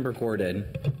 Councilmember Gordon.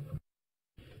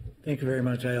 Thank you very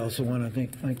much. I also want to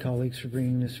thank my colleagues for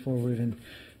bringing this forward and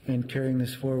carrying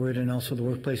this forward, and also the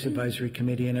Workplace Advisory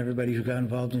Committee and everybody who got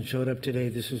involved and showed up today.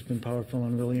 This has been powerful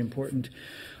and really important.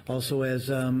 Also, as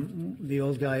the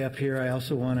old guy up here, I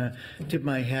also want to tip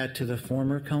my hat to the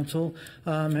former council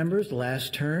members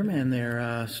last term and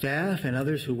their staff and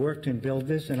others who worked and built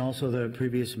this, and also the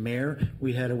previous mayor.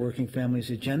 We had a Working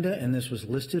Families agenda, and this was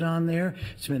listed on there.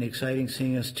 It's been exciting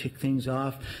seeing us tick things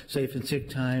off: safe and sick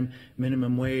time,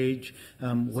 minimum wage,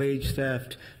 wage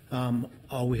theft.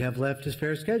 All we have left is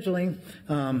fair scheduling,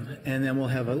 and then we'll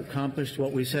have accomplished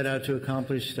what we set out to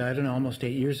accomplish, I don't know, almost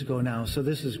 8 years ago now. So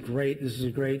this is great. This is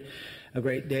a great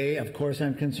day. Of course,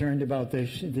 I'm concerned about the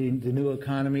new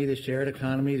economy, the shared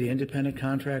economy, the independent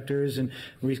contractors, and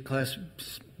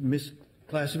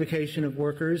misclassification of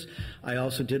workers. I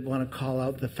also did want to call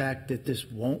out the fact that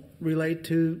this won't relate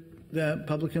to the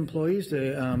public employees,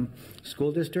 the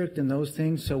school district and those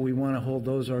things. So we want to hold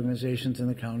those organizations in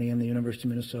the county and the University of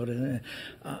Minnesota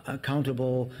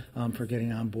accountable for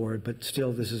getting on board. But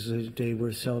still, this is a day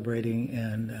we're celebrating,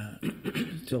 and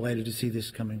delighted to see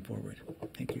this coming forward.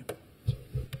 Thank you.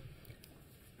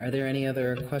 Are there any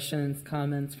other questions,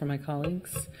 comments from my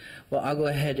colleagues? Well, I'll go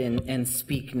ahead and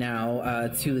speak now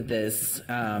to this.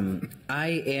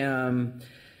 I am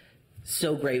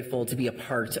so grateful to be a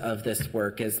part of this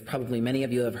work. As probably many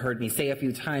of you have heard me say a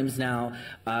few times now,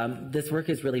 this work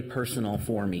is really personal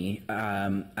for me.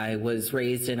 I was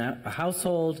raised in a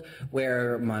household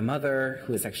where my mother,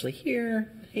 who is actually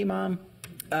here, hey Mom,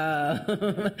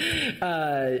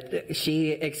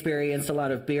 she experienced a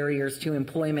lot of barriers to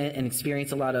employment and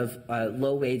experienced a lot of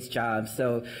low-wage jobs.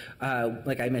 So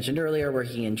like I mentioned earlier,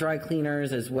 working in dry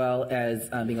cleaners as well as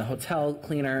being a hotel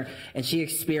cleaner, and she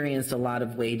experienced a lot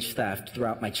of wage theft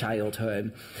throughout my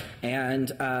childhood. And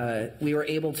we were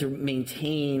able to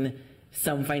maintain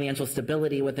some financial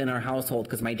stability within our household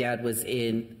because my dad was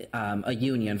in a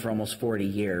union for almost 40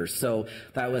 years. So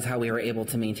that was how we were able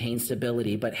to maintain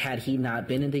stability. But had he not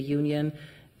been in the union,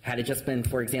 had it just been,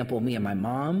 for example, me and my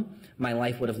mom, my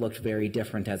life would have looked very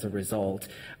different as a result.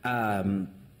 And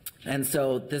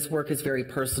so this work is very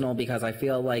personal because I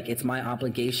feel like it's my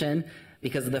obligation,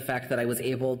 because of the fact that I was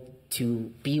able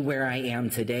to be where I am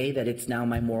today, that it's now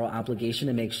my moral obligation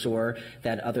to make sure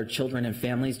that other children and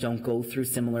families don't go through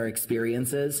similar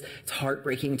experiences. It's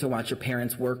heartbreaking to watch your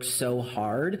parents work so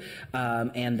hard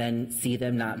and then see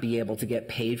them not be able to get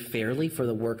paid fairly for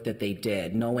the work that they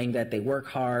did, knowing that they work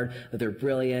hard, that they're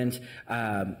brilliant.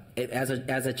 As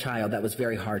a child, that was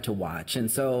very hard to watch. And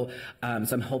so, so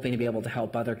I'm hoping to be able to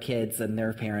help other kids and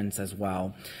their parents as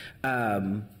well.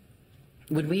 When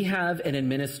we have an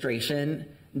administration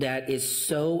that is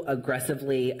so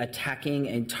aggressively attacking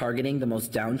and targeting the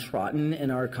most downtrodden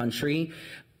in our country,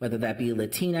 whether that be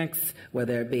Latinx,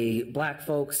 whether it be Black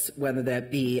folks, whether that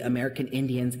be American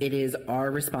Indians, it is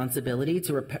our responsibility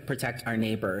to protect our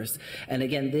neighbors. And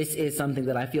again, this is something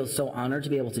that I feel so honored to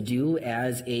be able to do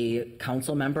as a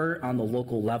council member on the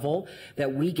local level,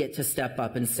 that we get to step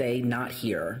up and say, not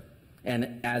here.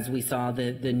 And as we saw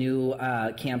the new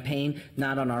campaign,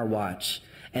 not on our watch.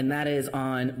 And that is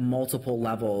on multiple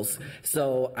levels.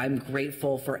 So I'm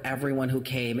grateful for everyone who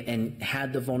came and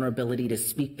had the vulnerability to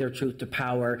speak their truth to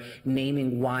power,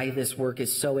 naming why this work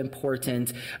is so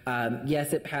important.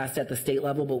 Yes, it passed at the state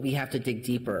level, but we have to dig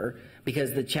deeper,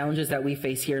 because the challenges that we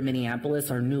face here in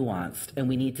Minneapolis are nuanced, and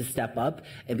we need to step up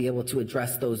and be able to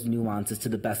address those nuances to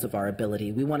the best of our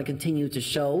ability. We want to continue to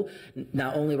show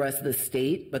not only the rest of the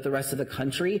state, but the rest of the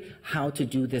country how to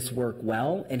do this work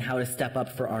well and how to step up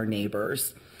for our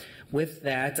neighbors. With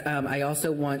that, I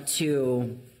also want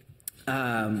to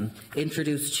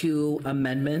introduce three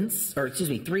amendments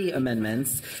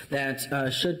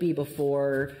that should be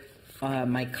before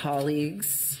my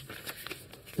colleagues.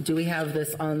 Do we have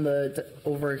this on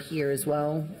over here as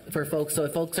well for folks? So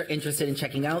if folks are interested in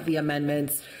checking out the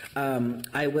amendments,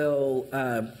 I will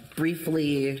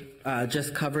briefly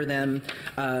just cover them.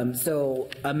 So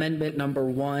amendment number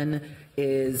 1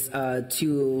 is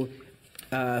to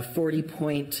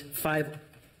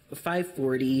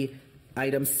 40.540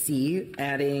 item C,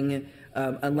 adding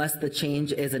unless the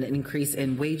change is an increase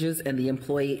in wages and the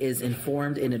employee is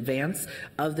informed in advance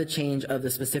of the change of the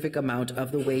specific amount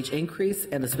of the wage increase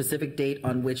and the specific date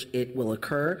on which it will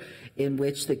occur, in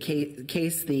which the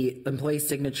case the employee's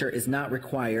signature is not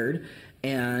required,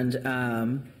 and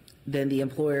then the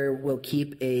employer will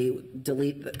keep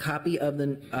delete copy of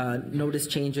the notice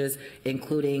changes,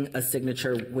 including a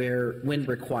signature when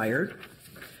required.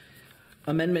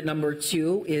 Amendment number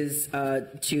 2 is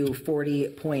to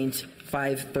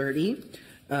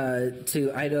 40.530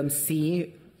 to item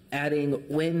C, adding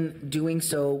when doing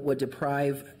so would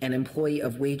deprive an employee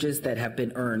of wages that have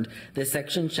been earned. This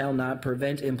section shall not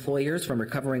prevent employers from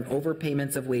recovering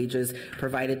overpayments of wages,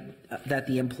 provided that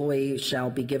the employee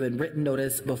shall be given written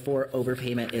notice before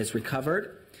overpayment is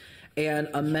recovered. And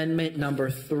amendment number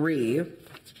 3,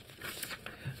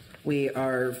 we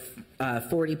are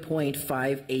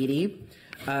 40.580.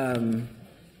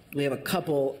 We have a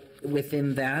couple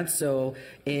within that. So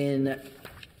in,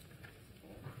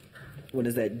 what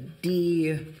is that,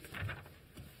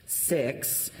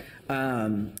 D6,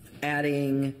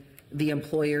 adding the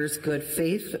employer's good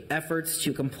faith efforts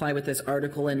to comply with this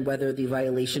article and whether the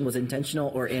violation was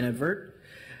intentional or inadvertent.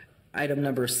 Item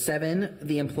number 7,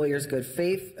 the employer's good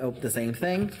faith, the same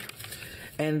thing.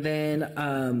 And then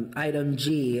item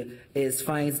G is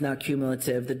fines not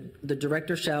cumulative. The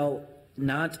director shall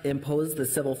not impose the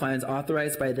civil fines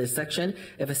authorized by this section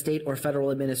if a state or federal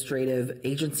administrative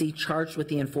agency charged with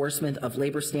the enforcement of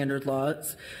labor standard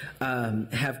laws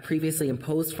have previously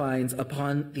imposed fines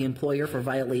upon the employer for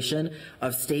violation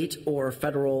of state or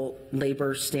federal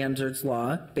labor standards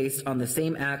law based on the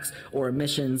same acts or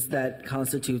omissions that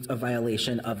constitutes a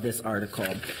violation of this article.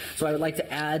 So I would like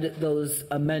to add those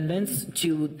amendments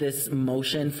to this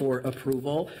motion for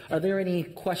approval. Are there any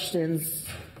questions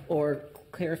or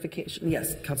clarification?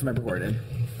 Yes, Councilmember Gordon.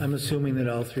 I'm assuming that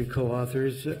all three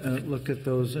co-authors looked at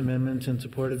those amendments and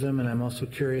supported them, and I'm also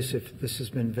curious if this has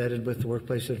been vetted with the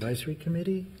Workplace Advisory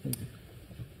Committee?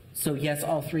 So yes,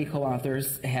 all three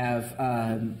co-authors have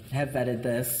vetted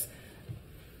this.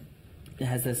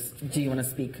 Has this? Do you want to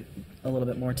speak a little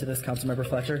bit more to this, Councilmember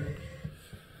Fletcher?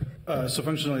 So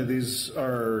functionally, these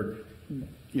are,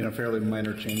 fairly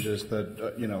minor changes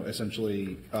that,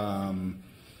 essentially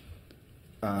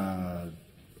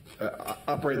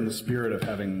operate in the spirit of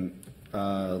having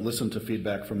listened to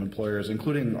feedback from employers,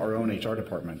 including our own HR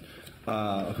department,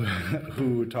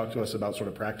 who talked to us about sort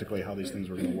of practically how these things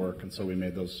were going to work, and so we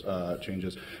made those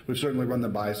changes. We've certainly run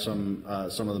them by some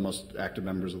of the most active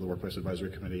members of the Workplace Advisory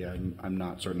Committee. I'm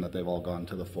not certain that they've all gone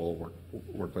to the full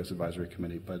Workplace Advisory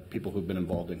Committee, but people who've been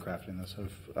involved in crafting this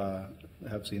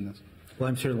have seen this. Well,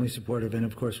 I'm certainly supportive, and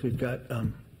of course we've got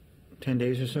 10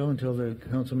 days or so until the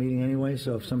council meeting anyway,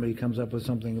 so if somebody comes up with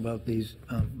something about these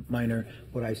minor,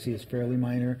 what I see as fairly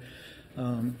minor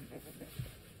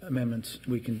amendments,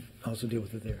 we can also deal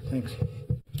with it there. Thanks.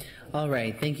 All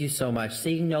right, thank you so much.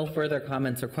 Seeing no further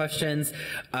comments or questions,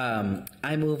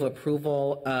 I move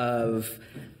approval of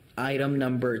item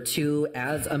number 2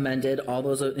 as amended. All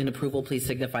those in approval, please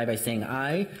signify by saying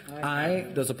aye. Aye.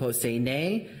 Those opposed say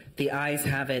nay. The ayes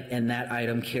have it, and that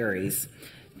item carries.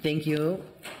 Thank you.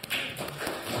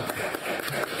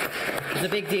 It's a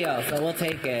big deal, so we'll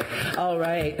take it. All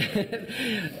right.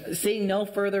 Seeing no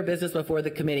further business before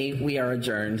the committee, we are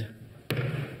adjourned.